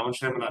free challenge.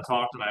 Him and I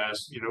talked, and I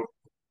asked,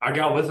 I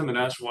got with him and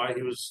asked why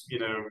he was,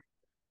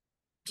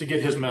 to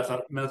get his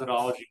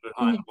methodology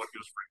behind Mhm. what he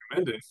was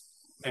recommending.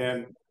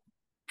 And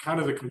kind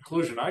of the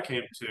conclusion I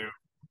came to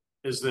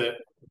is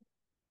that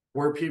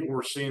where people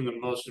were seeing the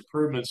most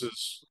improvements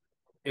is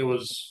it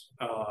was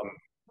hold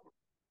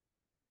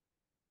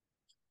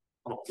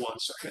on 1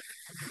 second.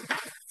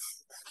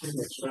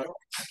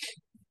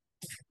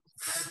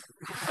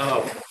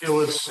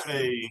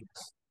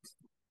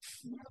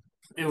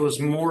 It was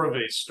more of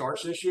a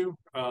starts issue.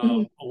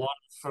 Mhm. A lot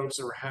of folks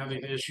that were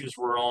having issues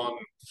were on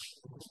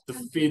the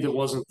feed that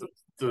wasn't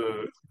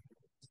the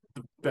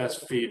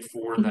best feed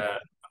for Mhm.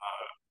 that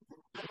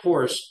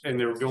horse, and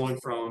they were going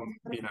from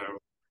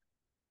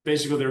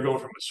basically they were going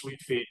from a sweet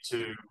feed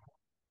to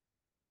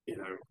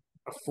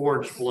a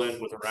forage blend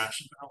with a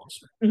ration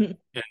balancer Mhm.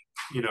 and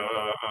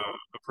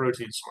a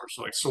protein source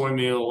like soy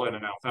meal and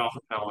an alfalfa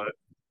pellet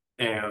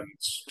and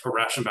a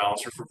ration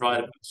balancer for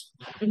vitamins.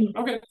 Mhm.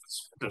 Okay,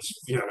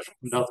 that's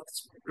nothing.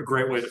 It's a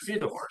great way to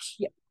feed a horse.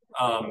 Yeah.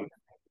 Um,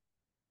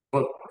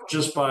 But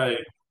just by,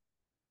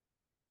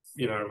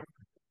 you know,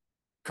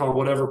 call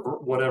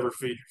whatever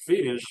feed you're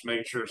feeding, is just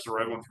making sure it's the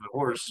right one for the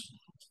horse.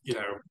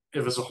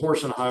 If it's a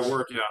horse in high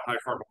work, yeah, high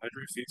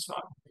carbohydrate feed's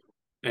fine.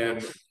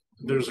 And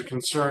there's a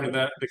concern in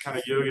that kind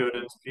of yo-yoed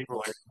into people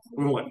like,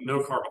 we want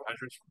no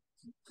carbohydrates.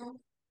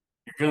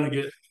 You're going to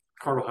get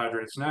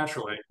carbohydrates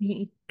naturally,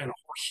 Mhm. and a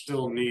horse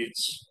still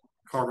needs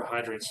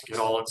carbohydrates to get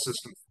all its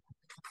system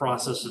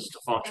processes to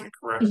function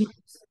correctly. Mhm.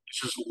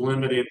 It's just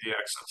limiting the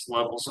excess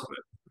levels of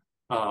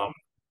it.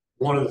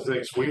 One of the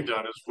things we've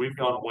done is we've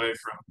gone away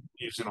from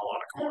using a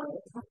lot of corn.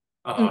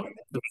 Mm.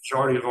 The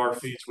majority of our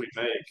feeds we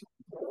make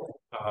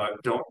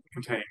don't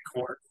contain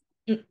corn.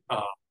 Mm.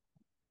 A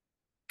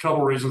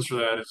couple reasons for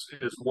that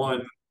is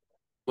one,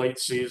 late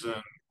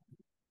season.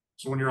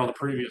 So when you're on the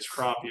previous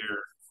crop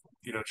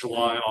year,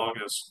 July,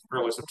 August,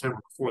 early September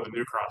before the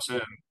new crop's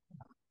in,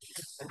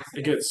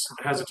 it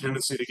has a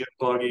tendency to get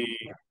buggy.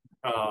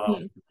 Uh,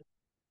 Mm.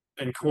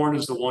 and corn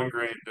is the one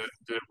grain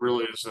that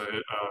really is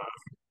a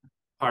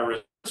high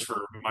risk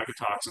for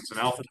mycotoxins and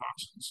alpha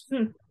toxins.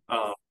 Mm.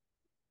 Uh,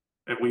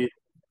 and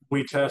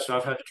we test.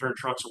 I've had to turn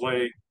trucks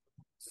away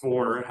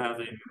for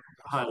having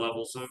high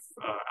levels of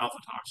alpha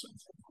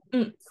toxins,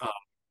 Mm. uh,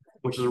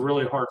 which is a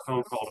really hard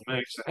phone call to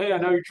make. So, hey, I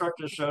know your truck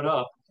just showed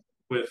up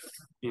with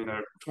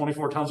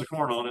 24 tons of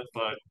corn on it,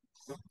 but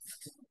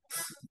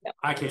Yeah.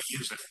 I can't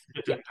use it.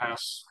 It Yeah. didn't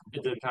pass.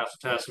 It didn't pass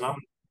the test. And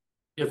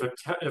if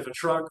a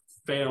truck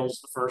fails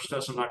the first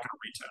test, I'm not going to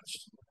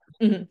retest.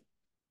 Mhm.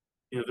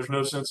 There's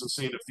no sense in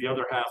seeing if the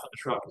other half of the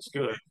truck is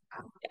good.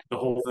 The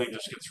whole thing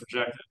just gets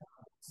rejected.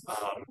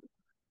 Um,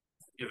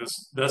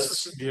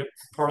 that's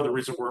part of the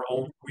reason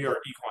we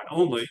are equine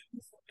only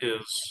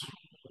is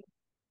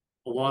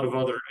a lot of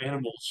other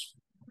animals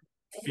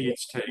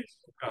feeds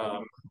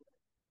um,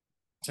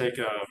 take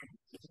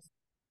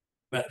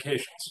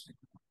medications.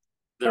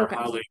 They're Okay.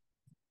 highly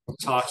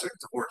toxic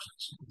to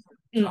horses.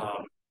 Mm.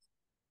 Um,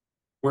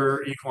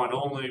 we're equine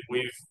only.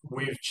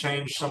 We've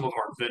changed some of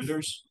our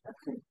vendors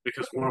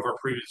because one of our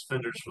previous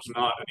vendors was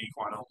not an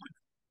equine only,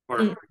 or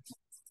Mm.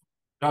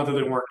 not that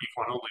they weren't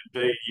equine only.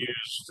 They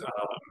used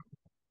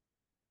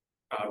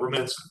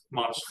Rumensin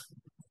monostate.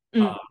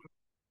 Mm. Um,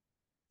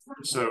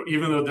 so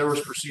even though there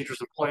was procedures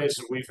in place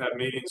and we've had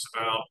meetings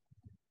about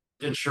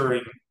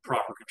ensuring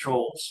proper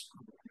controls,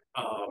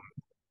 um,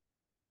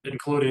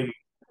 including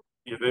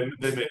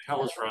they made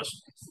pellets for us.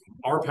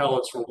 Our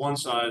pellets were one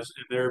size,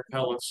 and their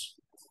pellets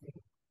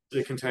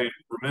that contained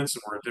rumensin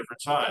were a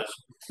different size.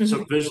 So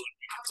Mhm. visually,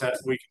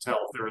 we could tell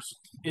if there was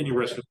any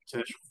risk of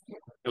potential.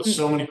 Mm.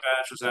 So many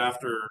batches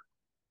after,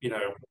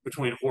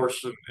 between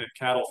horse and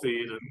cattle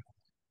feed, and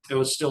it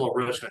was still a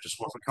risk I just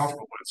wasn't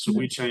comfortable with. So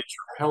we Mhm. changed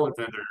our pellet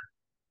vendor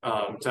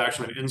to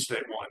actually an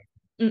in-state one.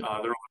 Mm. They're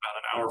only about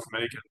an hour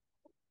from Aiken,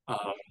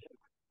 um,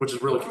 which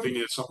is really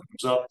convenient. If something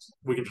comes up,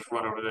 we can just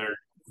run over there,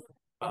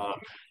 um,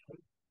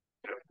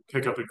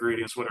 pick up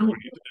ingredients, whatever we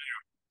Mhm. need to do.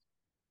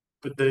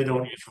 But they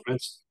don't use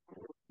ferments.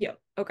 Yep.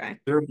 Okay.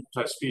 They're a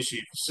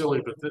multi-species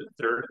facility, but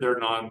they're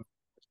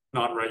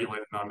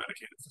non-regulated,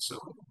 non-medicated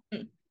facility,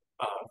 Mm.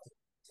 uh,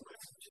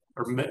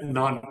 or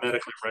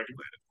non-medically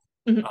regulated.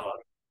 Mhm. Uh,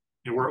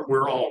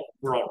 we're all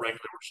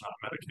regulated, we're just not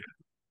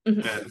Mhm.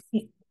 medicated,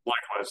 and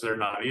likewise they're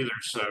not either.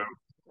 So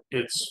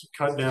it's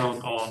cut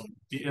down on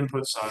the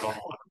input side on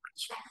a lot of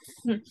risk.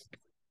 Mhm.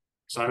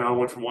 So I know I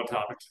went from one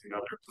topic to the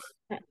other, but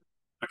Yeah.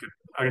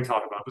 I can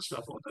talk about this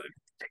stuff all day.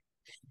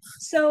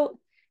 So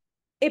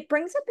it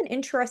brings up an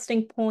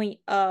interesting point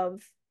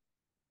of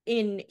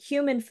in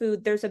human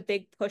food, there's a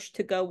big push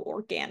to go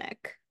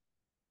organic.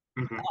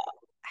 Mm-hmm.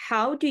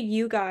 How do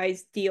you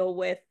guys deal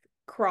with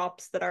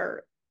crops that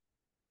are,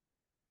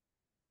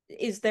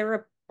 is there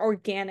a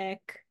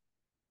organic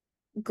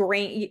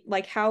grain?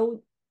 Like,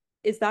 how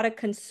is that a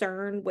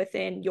concern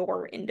within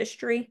your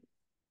industry?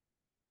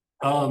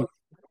 Um,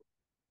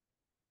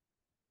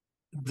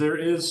 there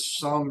is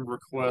some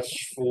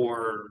requests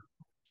for.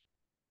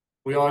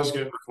 We always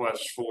get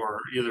requests for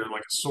either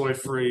like a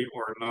soy-free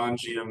or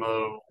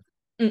non-GMO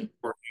Mm.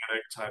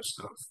 organic type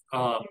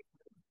stuff.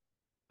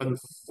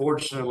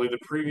 Unfortunately, the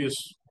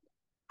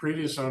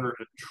previous owner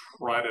had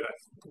tried it, I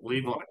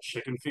believe, on a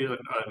chicken feed, a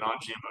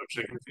non-GMO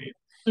chicken feed.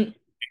 Mm.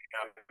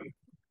 And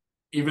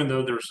even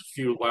though there's a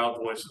few loud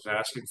voices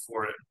asking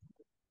for it,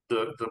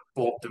 the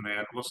bulk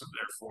demand wasn't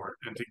there for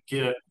it. And to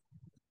get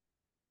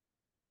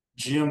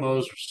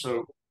GMOs are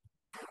so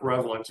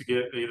prevalent, to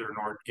get either an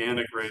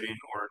organic rating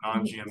or a Mhm.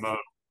 non-GMO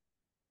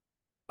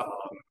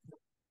um,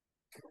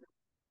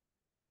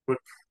 would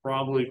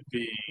probably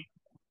be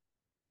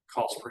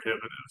cost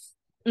prohibitive.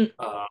 Mm.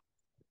 Uh,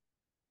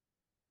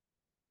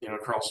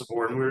 across the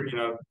board. And we're,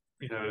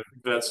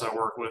 vets I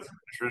work with,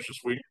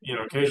 nutritionists, we,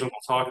 occasionally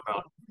we'll talk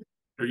about,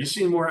 are you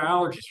seeing more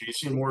allergies? Are you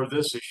seeing more of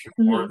this issue,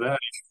 more of Mhm. that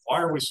issue?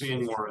 Why are we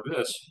seeing more of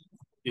this?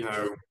 You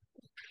know,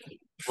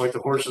 like the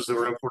horses that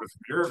were imported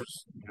from Europe,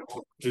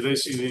 do they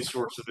see these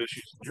sorts of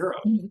issues in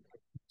Europe? Mhm.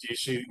 Do you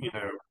see,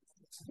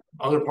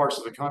 other parts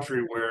of the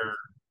country where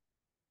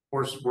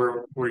horses,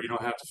 where you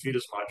don't have to feed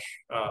as much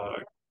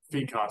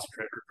feed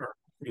concentrate or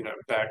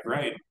bad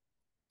grain?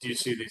 do you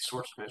see these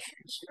sorts of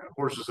issues?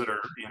 Horses that are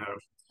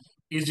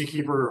easy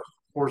keeper,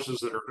 horses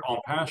that are on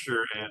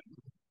pasture and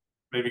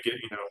maybe get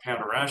a pound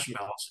of ration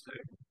balance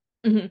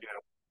a day. Hmm.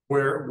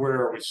 Where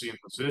are we seeing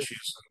those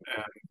issues?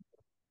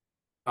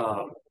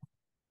 And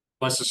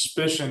my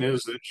suspicion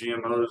is that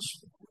GMOs,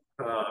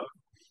 uh,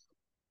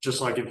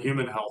 just like in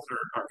human health,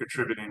 are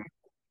contributing.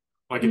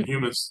 Like in Hmm.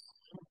 humans,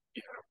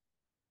 you know,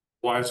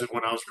 why is it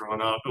when I was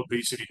growing up,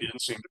 obesity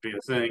didn't seem to be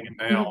a thing, and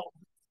Hmm. now,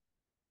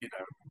 you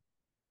know,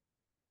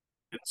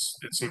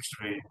 it seems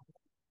to be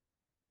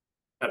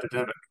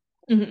epidemic.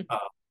 Hmm. Uh,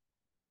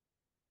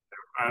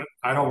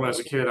 I don't, as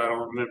a kid, I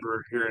don't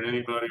remember hearing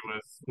anybody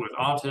with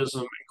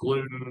autism and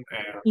gluten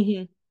and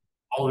Hmm.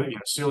 all the,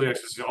 celiac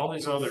disease, all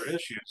these other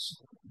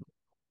issues.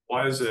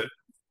 Why does it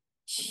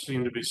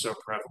seem to be so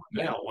prevalent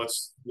Yeah. now?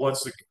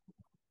 What's the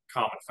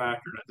common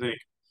factor? I think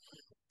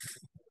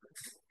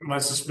my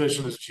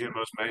suspicion is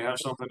GMOs may have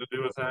something to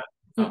do with that.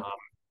 Hmm.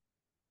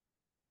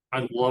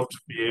 I'd love to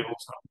be able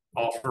to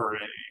offer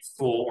a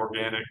full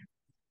organic,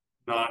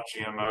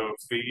 non-GMO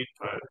feed,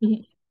 but Hmm.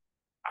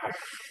 I,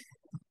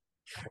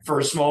 for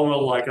a small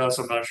mill like us,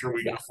 I'm not sure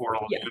we can Yeah. afford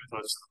all the Yeah.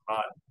 inputs.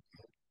 Not,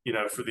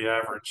 for the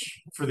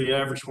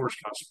average horse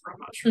customer, I'm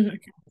not sure they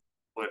Hmm.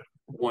 would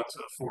want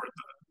to afford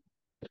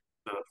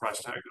the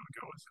price tag that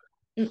would go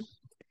with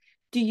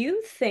Do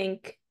you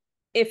think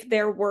if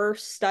there were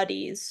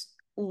studies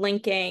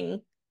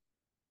linking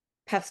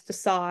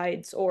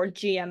pesticides or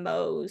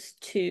GMOs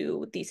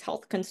to these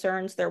health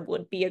concerns, there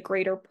would be a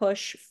greater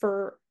push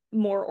for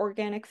more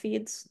organic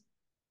feeds?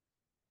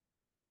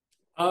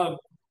 it.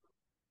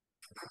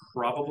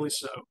 Probably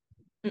so.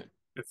 Mm.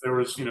 If there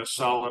was,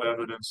 solid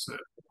evidence that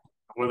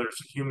whether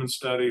it's a human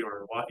study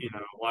or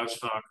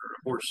livestock or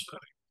a horse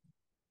study,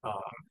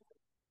 um,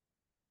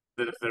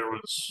 that if there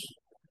was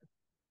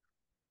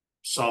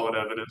solid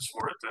evidence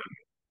for it, then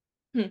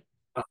Hmm.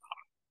 uh,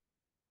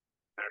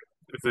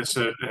 if they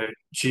said a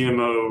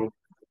GMO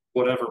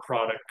whatever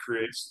product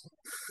creates,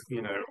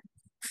 you know,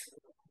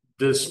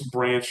 this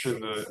branch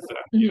in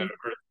Hmm.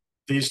 or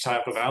these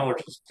type of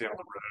allergens down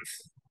the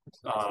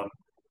road,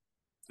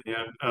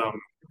 and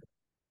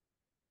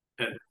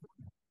and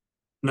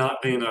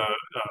not being a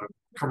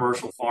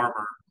commercial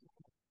farmer,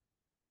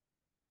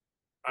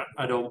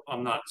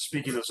 I'm not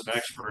speaking as an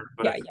expert,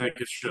 but I Yeah, yeah.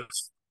 think it's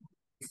just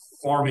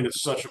farming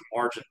is such a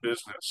margin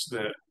business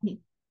that Hmm.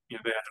 they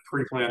have to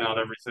pre-plan out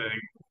everything,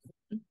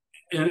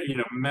 and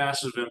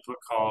massive input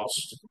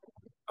cost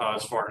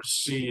as far as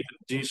seed,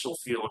 diesel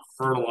fuel,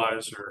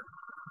 fertilizer,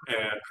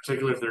 and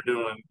particularly if they're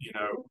doing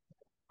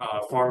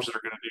farms that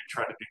are going to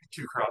try to do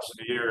two crops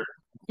in a year,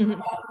 Hmm.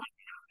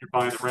 you're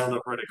buying the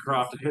Roundup Ready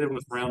crop to hit it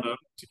with Roundup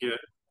to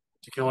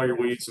kill all your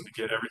weeds and to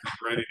get everything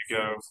ready to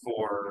go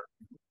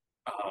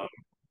um,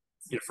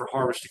 for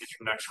harvest to get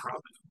your next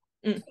crop.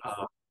 Mm.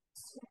 Uh,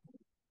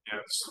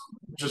 it's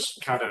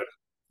just kind of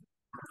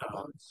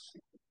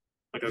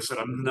like I said,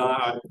 I'm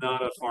not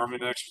a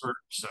farming expert,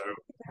 so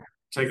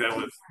take that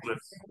with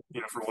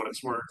for what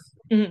it's worth.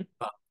 Hmm.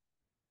 Uh,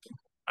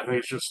 I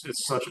think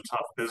it's such a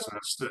tough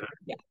business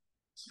Yeah.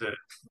 that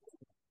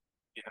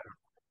you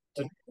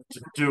know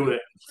to do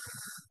it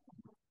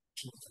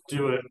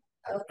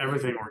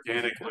everything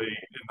organically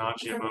and non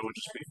GMO would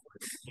just be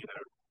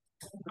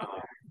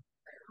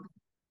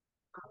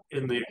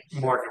in the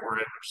market we're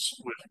in,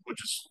 which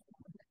is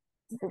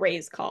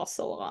Raise costs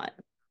a lot.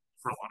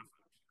 for a lot of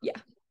Yeah.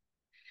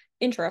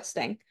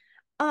 Interesting.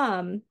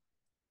 Um,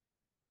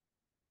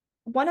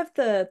 one of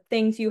the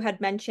things you had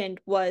mentioned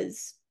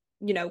was,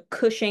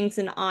 Cushing's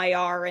and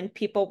IR, and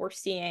people were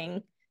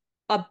seeing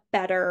a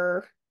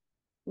better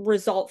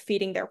result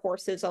feeding their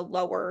horses a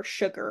lower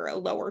sugar, a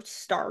lower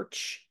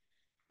starch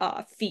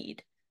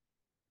feed.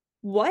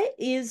 What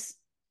is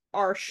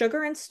Are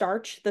sugar and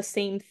starch the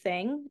same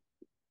thing?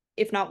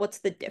 If not, what's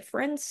the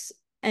difference?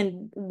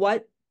 And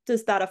what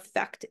does that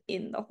affect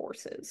in the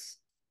horses?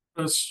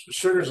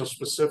 sugar is a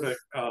specific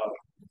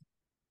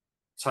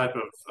type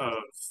of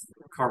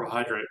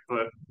carbohydrate,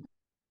 but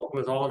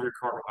with all of your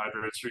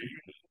carbohydrates,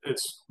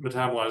 it's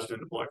metabolized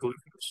into blood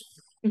glucose.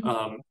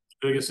 Mhm.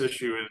 The biggest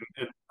issue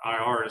in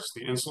IR is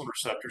the insulin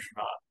receptors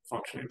are not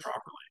functioning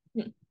properly.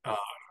 Mhm. Um,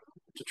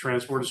 to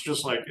transport, it's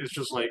just like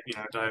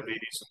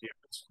diabetes in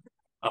humans.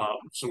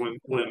 So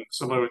when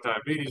somebody with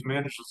diabetes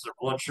manages their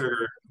blood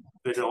sugar,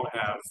 they don't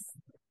have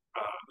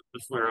the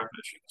flare-up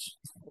issues.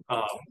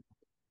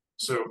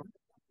 So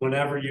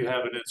whenever you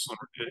have an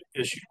insulin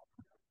issue,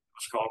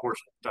 it's called horse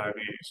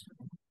diabetes.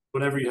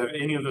 Whenever you have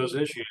any of those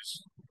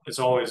issues, it's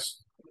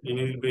always you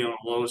need to be on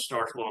a low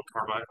starch, low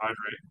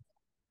carbohydrate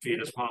feed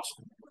as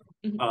possible.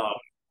 Mhm. Um,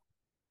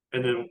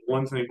 and then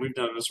one thing we've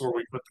done is where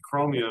we put the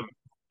chromium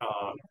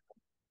um,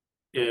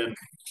 in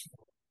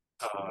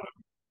uh,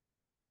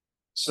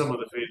 some of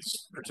the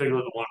feeds,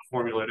 particularly the one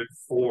formulated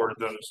for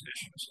those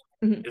issues.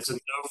 Mhm. It's a no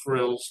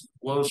frills,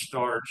 low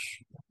starch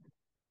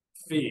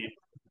feed.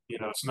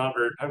 It's not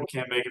very. People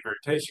can't make it very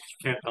tasty because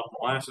you can't dump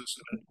molasses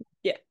in it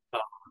Yeah.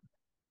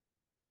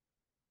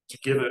 to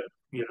give it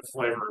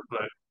flavor,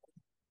 but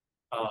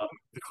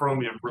the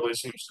chromium really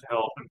seems to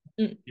help. And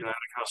Mm. I had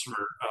a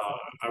customer.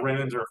 I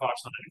ran into her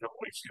fox hunting a couple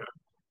weeks ago.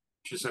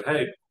 She said,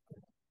 "Hey,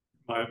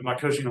 my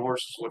coaching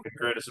horse is looking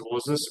great." I said, "Well,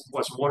 is this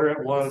what are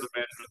the management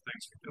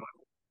things you're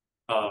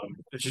doing?"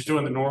 And she's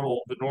doing the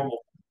normal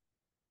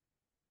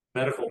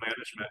medical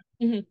management.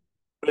 Hmm.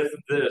 With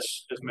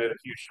this, has made a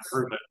huge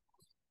improvement.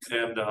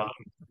 And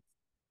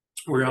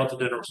we were out to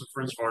dinner with some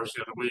friends of ours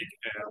the other week,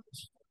 and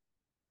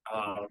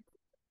uh,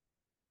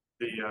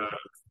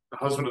 the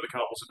husband of the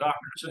couple is a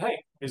doctor. I said,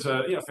 "Hey, he's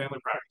a family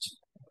practice."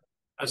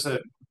 I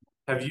said,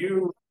 do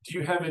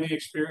you have any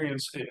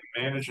experience in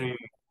managing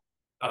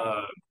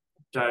uh,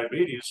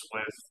 diabetes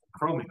with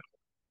chromium?"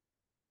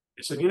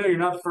 He said, "You're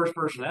not the first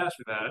person to ask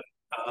me that."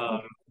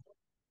 Um,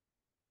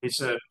 he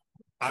said,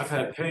 "I've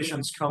had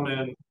patients come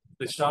in,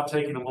 they stopped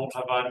taking a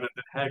multivitamin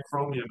that had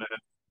chromium in it,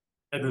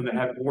 and then they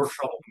had more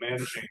trouble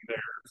managing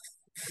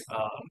their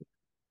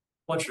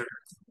blood sugar."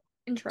 So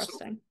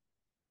Interesting.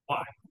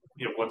 why?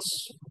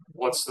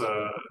 What's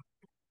the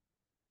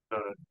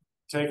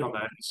take on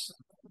that?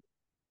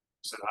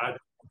 Said,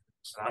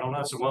 I don't know.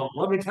 I said, "Well,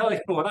 let me tell you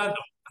what I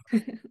know."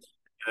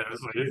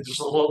 It's like it's just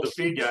a little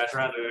defeat guy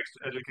trying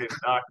to educate the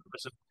doctor.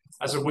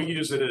 I said, "We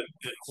use it in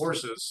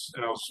horses,"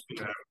 and I was,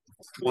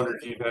 wondering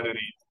if you've had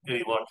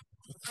any luck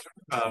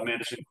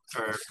managing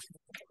or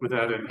with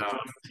that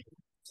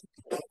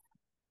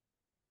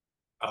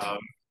um,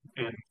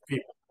 in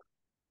people.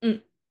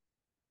 Mm.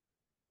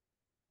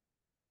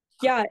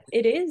 Yeah,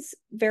 it is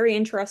very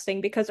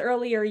interesting because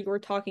earlier you were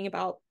talking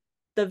about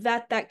the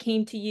vet that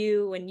came to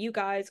you and you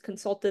guys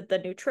consulted the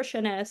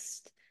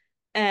nutritionist,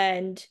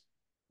 and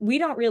we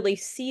don't really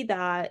see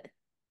that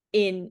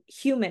in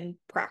human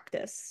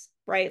practice,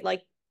 right?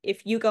 Like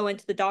if you go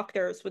into the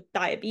doctors with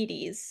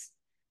diabetes,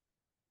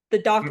 the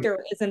Hmm. doctor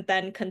isn't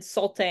then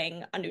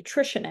consulting a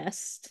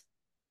nutritionist.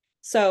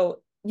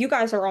 So you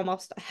guys are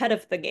almost ahead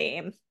of the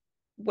game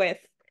with,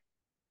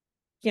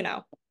 you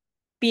know,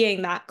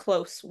 being that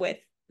close with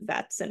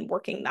vets and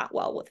working that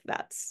well with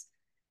vets.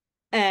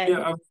 And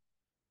Yeah,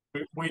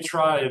 we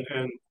try,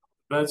 and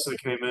vets that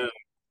came in,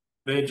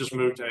 they had just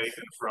moved to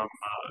Aiken from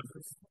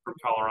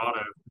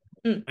Colorado,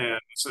 mm, and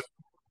said,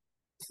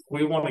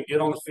 "We want to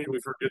get on the feed.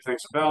 We've heard good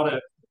things about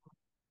it.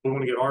 We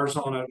want to get ours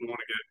on it. We want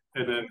to get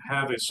and then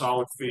have a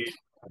solid feed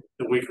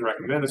that we can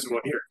recommend." I said,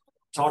 "Well, here,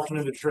 talk to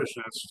the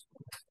nutritionist.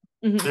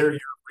 mhm, They're your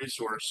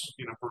resource,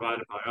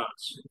 provided by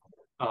us.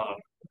 Um,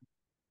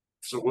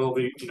 so we'll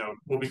be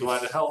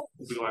glad to help.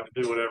 We'll be glad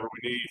to do whatever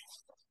we need,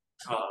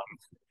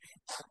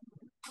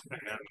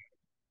 and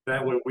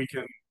that way we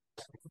can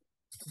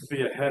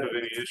be ahead of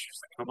any issues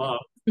that come up.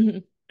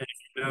 mhm,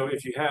 And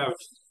if you have,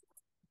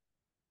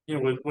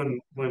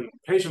 when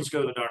patients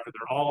go to the doctor,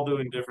 they're all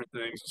doing different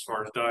things as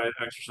far as diet,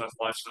 exercise,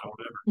 lifestyle,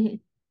 whatever.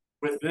 mhm,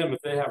 With them, if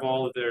they have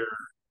all of their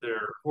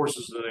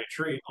horses that they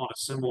treat on a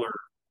similar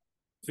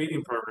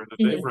feeding program that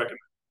they've mhm. recommended,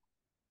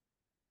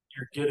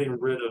 you're getting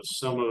rid of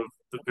some of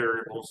the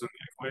variables in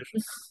the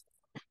equation.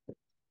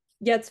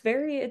 Yeah,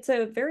 it's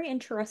a very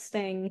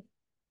interesting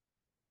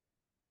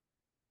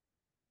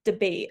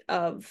debate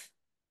of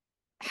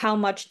how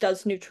much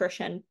does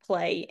nutrition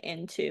play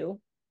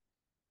into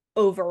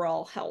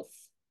overall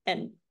health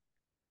and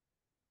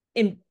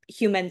in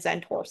humans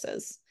and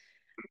horses.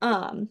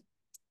 Um,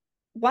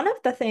 One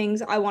of the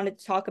things I wanted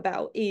to talk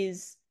about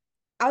is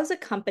as a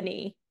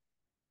company,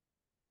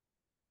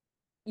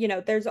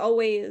 there's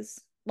always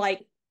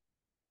like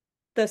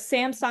the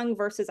Samsung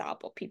versus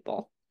Apple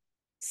people.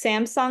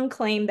 Samsung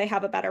claim they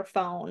have a better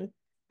phone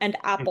and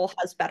Apple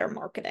has better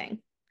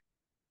marketing.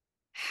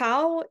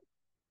 How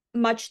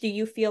much do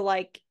you feel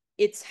like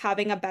it's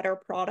having a better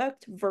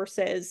product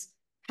versus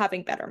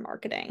having better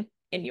marketing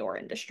in your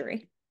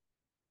industry?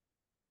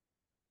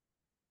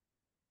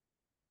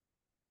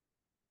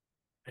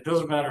 It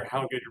doesn't matter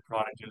how good your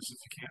product is if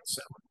you can't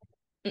sell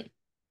Mm,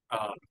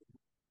 it.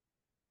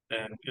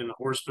 And in the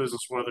horse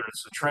business, whether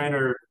it's a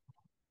trainer,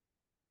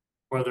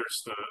 whether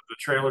it's the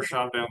trailer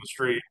shop down the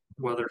street,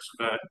 whether it's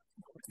a vet,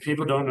 if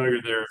people don't know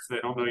you're there, if they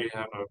don't know you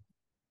have a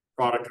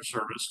product or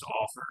service to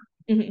offer,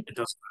 mhm, it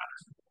doesn't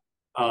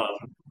matter.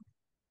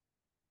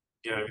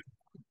 You know,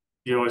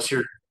 you always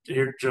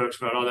hear jokes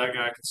about, "Oh, that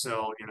guy can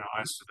sell,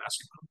 ice to an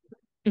Eskimo."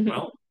 mhm.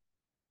 Well,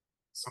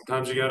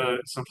 sometimes you gotta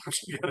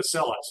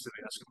sell ice to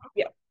the Eskimo,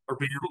 Yeah. or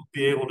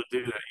be able to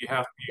do that. You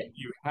have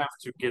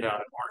to get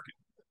out and market.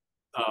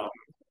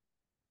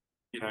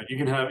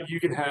 You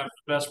can have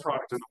the best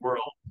product in the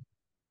world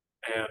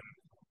and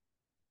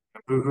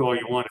boo-hoo all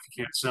you want if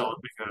you can't sell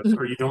it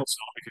or you don't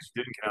sell it because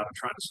you didn't get out and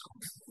try to sell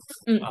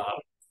it. Mm,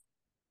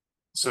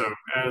 So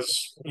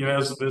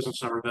as a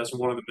business owner, that's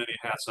one of the many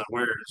hats I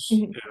wear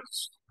mhm,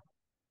 is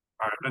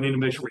all right. I need to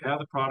make sure we have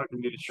the product. We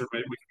need to sure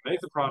we can make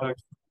the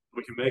product,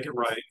 we can make it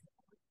right,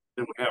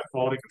 then we have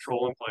quality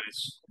control in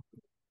place,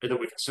 and then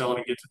we can sell it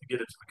and get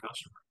it to the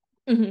customer.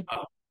 mhm,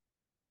 Uh,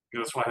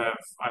 that's why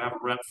I have a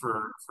rep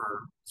for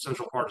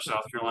central part of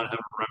South Carolina. I have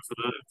a rep for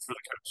the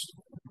coast.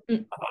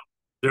 mm.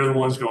 They're the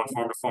ones going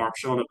farm to farm,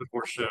 showing up at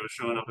horse shows,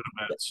 showing up at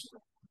events,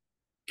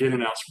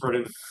 getting out,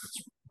 spreading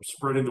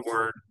the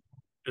word,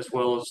 as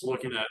well as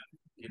looking at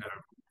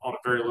on a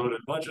very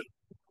limited budget,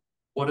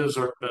 what is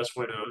our best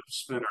way to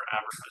spend our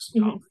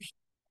advertising Hmm. dollars?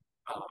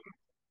 Um,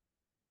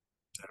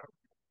 you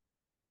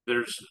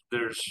know,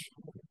 there's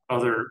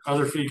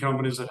other feed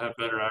companies that have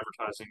better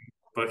advertising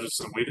budgets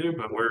than we do,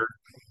 but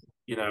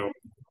you know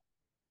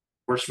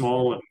we're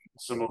small and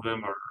some of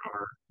them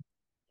are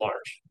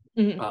large.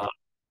 Hmm. Uh,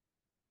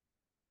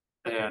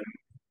 and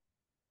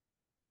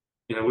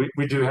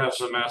we do have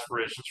some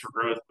aspirations for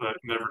growth, but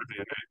never to be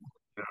a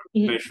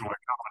Hmm. nationwide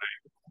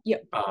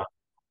Yep. company.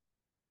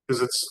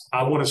 Because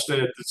I want to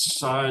stay at the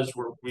size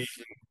where we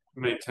can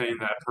maintain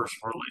that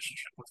personal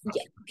relationship with Yeah.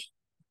 customers.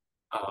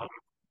 Um,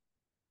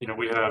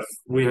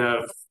 we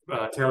have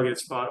a tailgate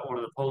spot at one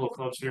of the polo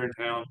clubs here in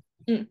town,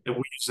 Mm-hmm. and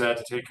we use that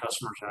to take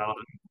customers out.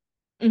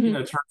 And Mm-hmm. it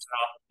turns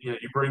out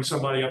you bring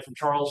somebody up from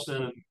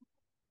Charleston, and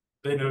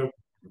they know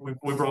we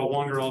brought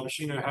one girl, but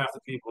she knew half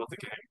the people at the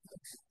game.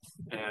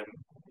 And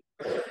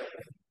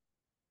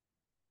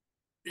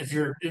if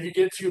you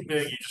get too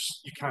big,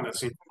 you kind of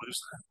seem to lose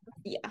that.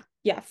 Yeah.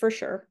 Yeah, for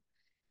sure.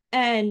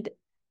 And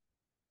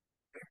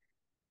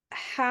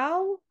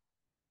how,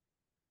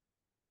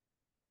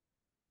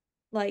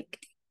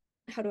 like,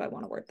 how do I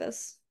want to word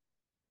this?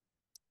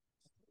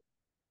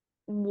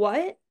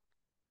 What?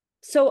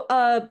 So,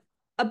 a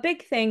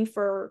big thing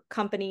for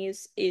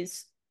companies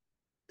is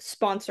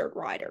sponsored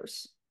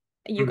riders.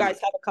 You Mhm. guys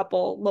have a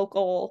couple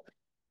local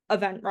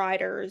event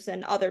riders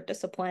and other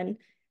discipline.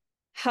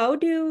 How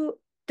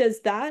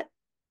does that,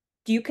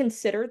 do you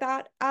consider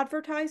that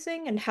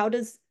advertising? And how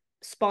does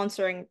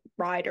sponsoring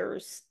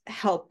riders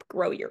help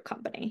grow your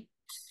company?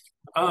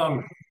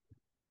 Um,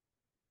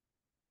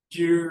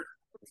 you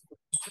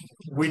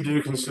we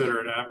do consider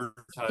it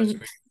advertising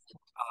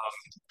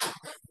Mhm.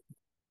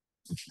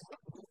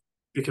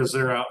 because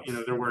they're out,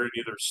 they're wearing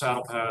either a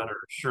saddle pad or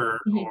a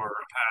shirt Mhm. or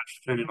a patch,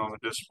 depending on the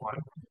discipline,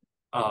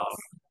 um,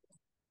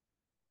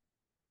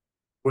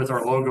 with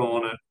our logo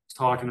on it,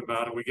 talking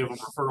about it. We give them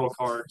referral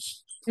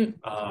cards. Mhm.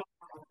 Uh,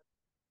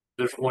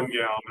 there's one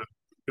gal that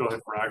go ahead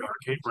and brag on her,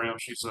 Kate Brown.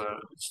 She's a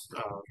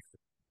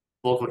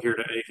local here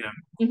to Aiken.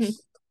 Mhm.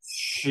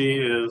 She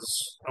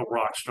is a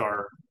rock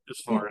star as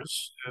Mhm. far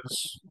as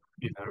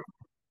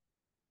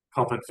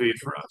pumping feed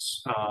for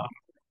us.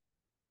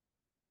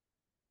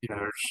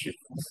 She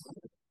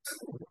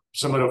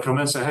somebody will come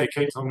in and say, "Hey,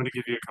 Kate told me to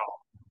give you a call."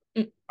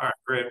 Mhm. All right,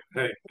 great.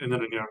 Hey, and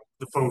then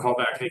the phone call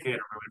back. Hey, Kate, I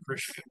really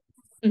appreciate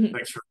it. Mhm.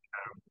 Thanks for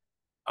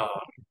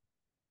um,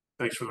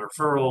 thanks for the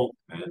referral,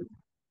 and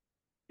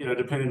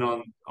depending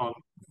on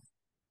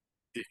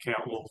the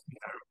account,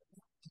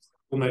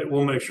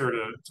 we'll make sure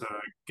to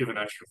give an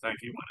extra thank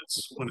you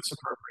when it's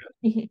appropriate.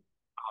 Mhm.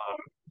 Um,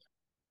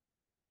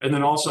 and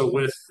then also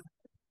with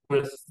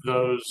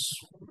those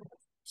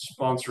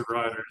sponsored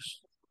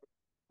riders,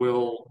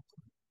 we'll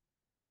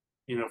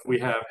if we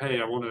have, hey,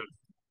 do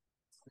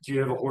you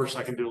have a horse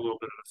I can do a little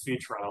bit of a feed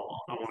trial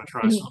on? I want to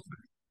try Mhm.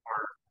 something.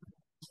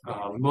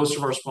 Or most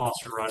of our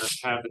sponsored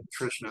riders have the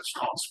nutritionist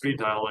on speed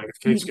dial. Like if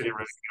Kate's Mhm. getting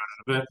ready to go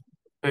to an event,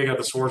 hey, I got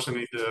this horse I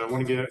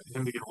want to get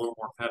him to get a little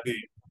more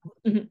peppy.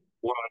 Mhm.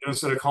 What I do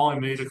instead of calling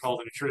me to call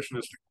the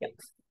nutritionist Yep.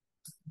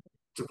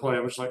 to play,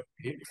 I'm just like,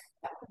 hey,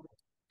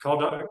 call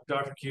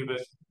Dr.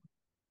 Cubitt,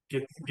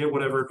 get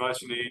whatever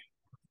advice you need.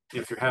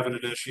 If you're having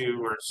an issue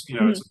or it's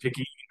Mhm. a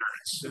picky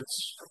eater,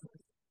 it's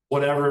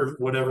whatever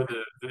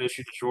the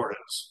issue du jour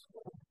is.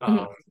 Mhm.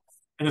 Um,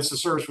 and it's the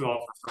service we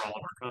offer for all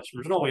of our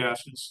customers. And all we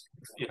ask is,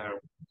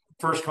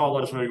 first call,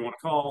 let us know you want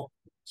to call,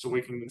 so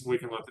we can let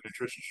the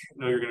nutritionist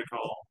know you're going to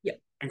call, Yep.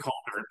 and call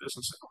during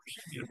business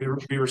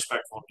hours. Be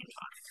respectful of their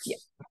Yep.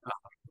 time.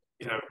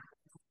 You know,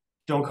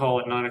 don't call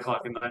at 9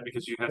 o'clock at night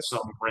because you had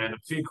some random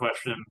feed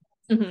question.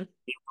 Mhm.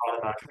 You're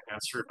probably not going to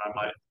answer it. I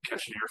might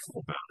catch an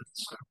earful about it.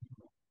 So,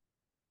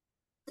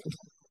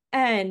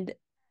 And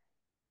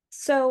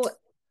so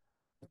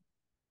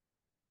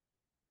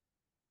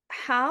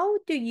how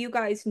do you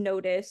guys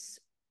notice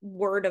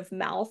word of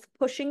mouth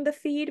pushing the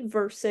feed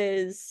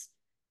versus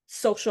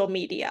social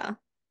media?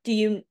 Do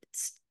you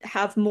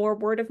have more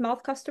word of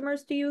mouth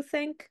customers, do you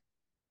think?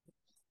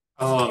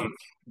 um,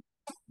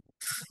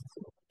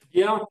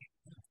 yeah,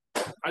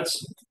 I,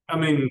 I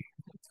mean,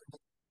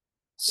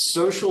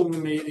 social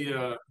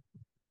media,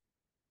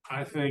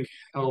 I think,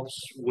 helps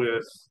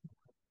with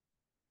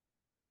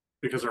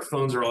because our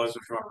phones are always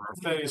in front of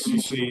our face. You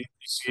see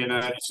an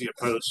ad, you see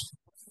a post,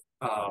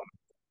 um,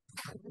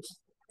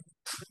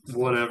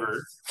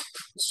 whatever.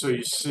 So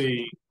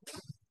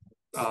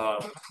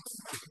uh,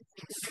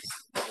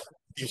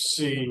 you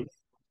see,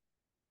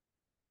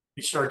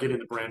 you start getting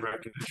the brand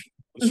recognition.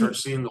 You Mhm. start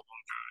seeing the logo.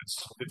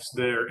 It's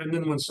there, and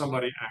then when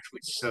somebody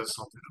actually says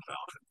something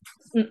about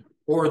it, Mhm.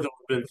 or they've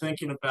been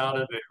thinking about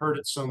it, they heard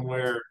it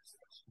somewhere,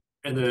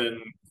 and then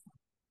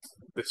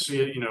they see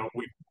it.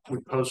 We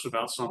post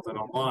about something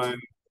online,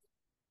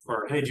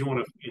 or hey, do you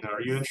want to?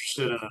 Are you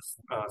interested in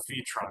a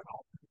feed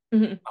trial?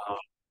 Mhm. Um,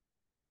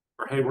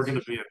 or hey, we're going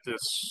to be at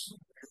this.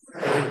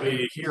 We're going to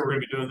be here. We're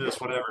going to be doing this,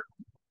 whatever.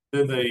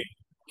 Then they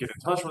get in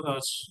touch with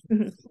us,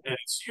 Mhm. and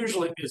it's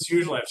usually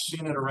I've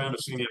seen it around. I've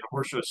seen it at a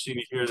horse show. I've seen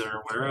it here, there,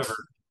 or wherever.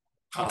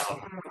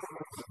 Um,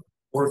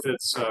 or if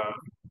it's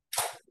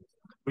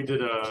we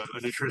did a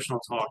nutritional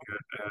talk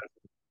at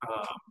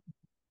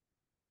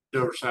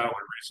Dover Satellite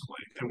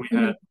recently, and we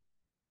Hmm. had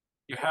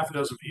half a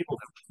dozen people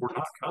that were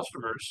not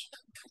customers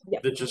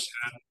Yep. that just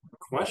had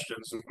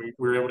questions, and we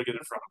were able to get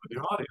in front of the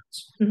new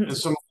audience. Hmm. And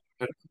some of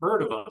them had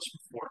heard of us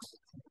before.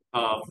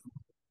 Um,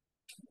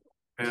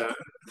 and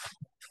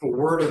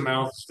word of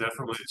mouth is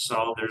definitely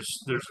solid.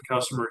 There's a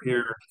customer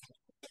here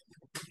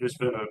who's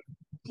been a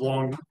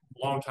long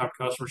time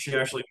customer. She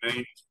actually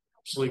named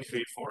Sleek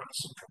Feed for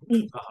us.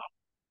 Hmm. Uh,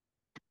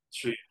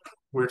 she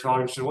we were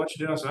talking. She said, "What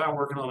you doing?" I said, "I'm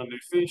working on a new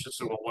feed." She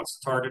said, "Well, what's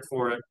the target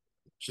for it?"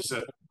 She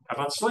said, "How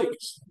about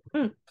Sleeks?"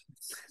 Hmm.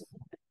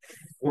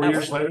 4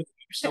 years later,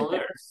 we're still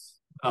there.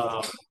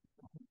 Um,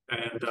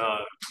 and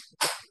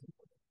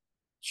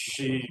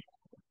she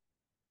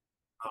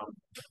um,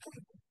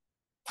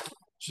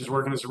 she's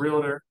working as a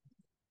realtor.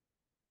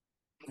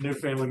 New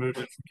family moved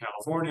in from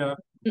California.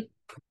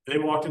 They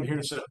walked in here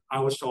and said, "I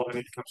was told I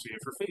need to come see you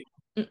for feed."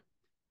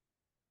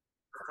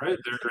 All right,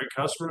 they're great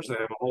customers. They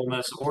have a whole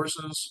mess of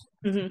horses,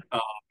 Hmm. uh,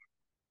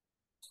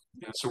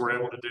 and so we're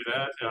able to do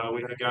that.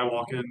 We had a guy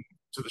walk in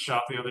to the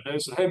shop the other day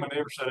and said, "Hey, my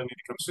neighbor said I need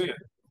to come see it."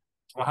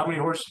 Well, how many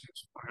horses?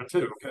 I got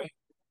two. Okay,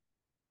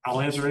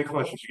 I'll answer any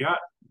questions you got.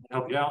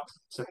 Help you out.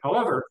 So,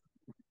 however,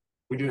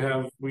 we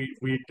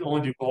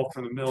only do bulk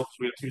from the mill because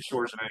we have two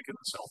stores in Aiken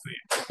that sell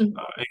feed. Hmm.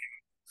 Aiken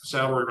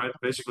Salary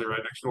basically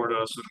right next door to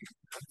us,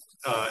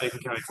 and Aiken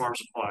County Farm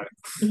Supply,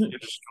 Hmm.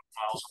 just a couple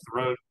miles up the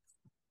road.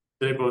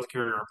 They both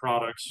carry our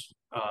products.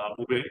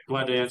 We'll be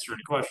glad to answer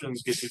any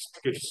questions, get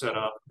you set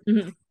up,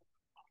 Hmm.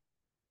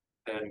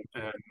 and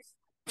you know,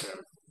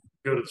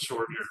 go to the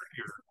store of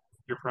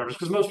your preference,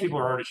 because most people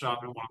are already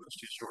shopping at one of those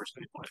two stores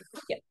anyway.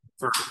 Yeah.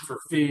 For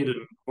feed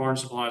and barn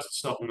supplies and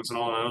supplements and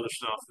all that other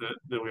stuff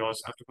that we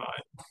always have to buy.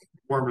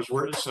 Farmers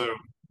were so,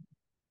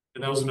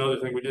 and that was another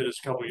thing we did is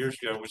a couple of years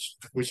ago was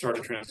we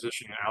started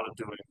transitioning out of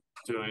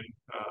doing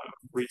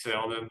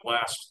retail. And then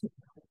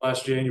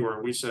last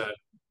January we said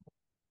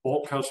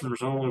bulk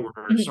customers only. We're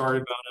very Hmm. sorry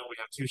about it. We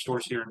have two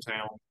stores here in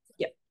town.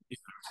 Yep.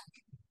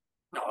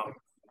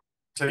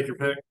 Take your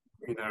pick.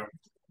 You know,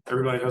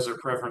 everybody has their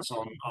preference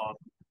on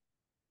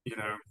you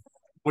know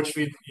which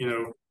feed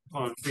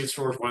on feed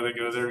stores, why they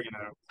go there.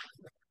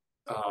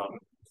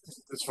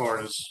 As far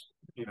as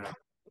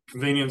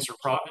convenience or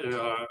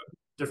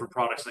different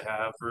products they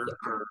have,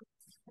 or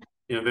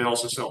they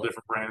also sell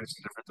different brands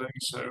and different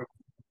things. So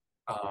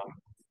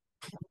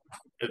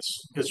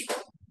it's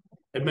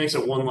it makes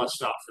it one less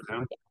stop for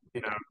them.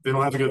 They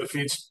don't have to go to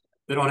feeds.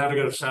 They don't have to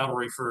go to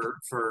Salary for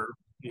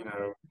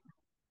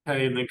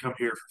pay and then come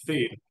here for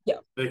feed. Yeah.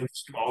 They can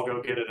just all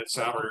go get it at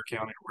Salary or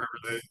County or wherever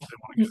they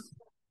want to go.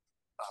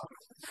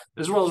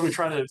 As well as we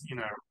try to,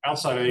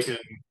 outside Aiken,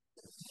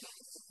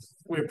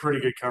 we have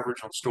pretty good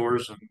coverage on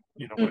stores, and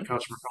when a Hmm.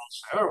 customer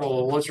calls, say, "Oh,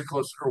 well, what's your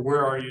closest, or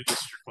where are you?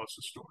 This is your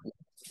closest store."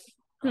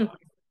 Hmm.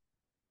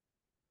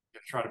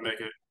 Try to make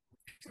it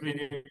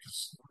convenient,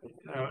 because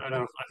I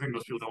think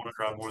most people don't want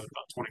to drive more than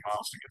about 20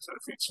 miles to get to a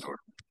feed store.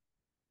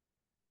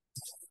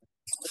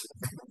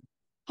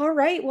 All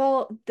right.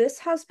 Well, this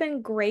has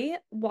been great.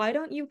 Why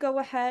don't you go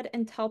ahead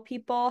and tell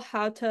people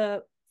how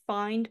to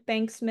find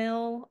Banks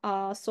Mill,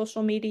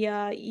 social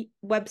media,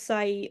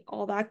 website,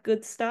 all that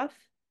good stuff?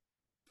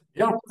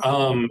 Yeah.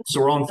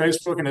 So we're on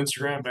Facebook and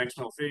Instagram,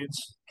 Banksmill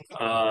Feeds.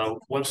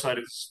 Website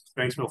is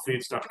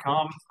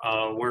banksmillfeeds.com.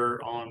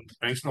 We're on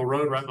Banksmill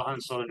Road, right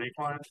behind Southern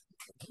Equine.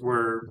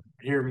 We're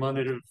here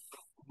Monday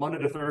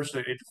to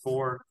Thursday, 8 to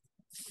 4.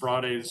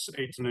 Fridays,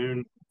 8 to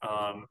noon.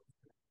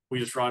 We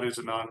use Fridays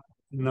a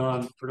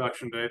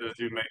non-production day to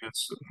do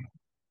maintenance and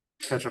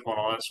catch up on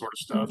all that sort of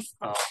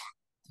stuff.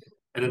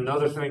 And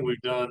another thing we've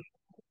done,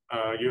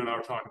 you and I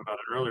were talking about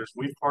it earlier, is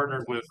we've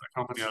partnered with a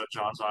company out of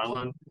Johns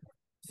Island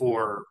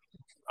for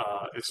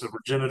it's a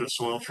regenerative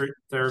soil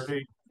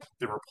therapy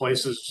that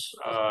replaces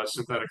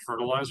synthetic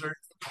fertilizer,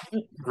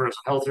 grows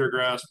healthier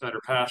grass,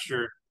 better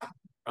pasture.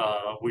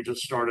 We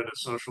just started a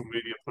social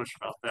media push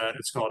about that.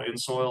 It's called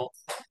InSoil,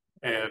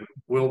 and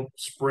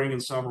spring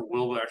and summer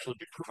we'll actually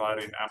be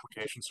providing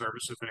application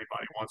service if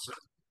anybody wants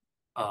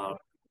it.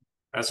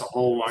 That's a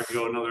whole. I could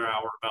go another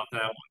hour about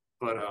that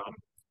one, but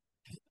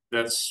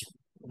that's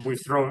we've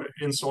thrown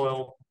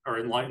InSoil or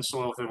Enlightened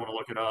Soil if they want to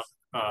look it up.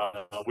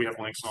 We have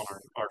links on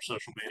our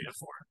social media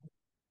for it.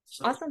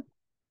 So Awesome.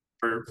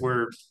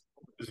 we're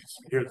you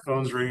hear the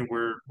phone's ringing.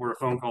 We're a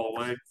phone call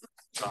away.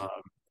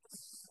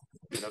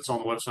 It's on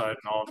the website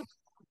and on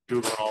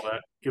Google and all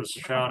that. Give us a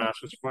shout, Awesome.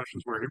 ask us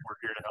questions. We're here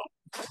to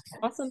help.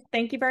 Awesome.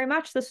 Thank you very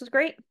much. This was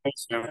great.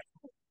 Thanks, man.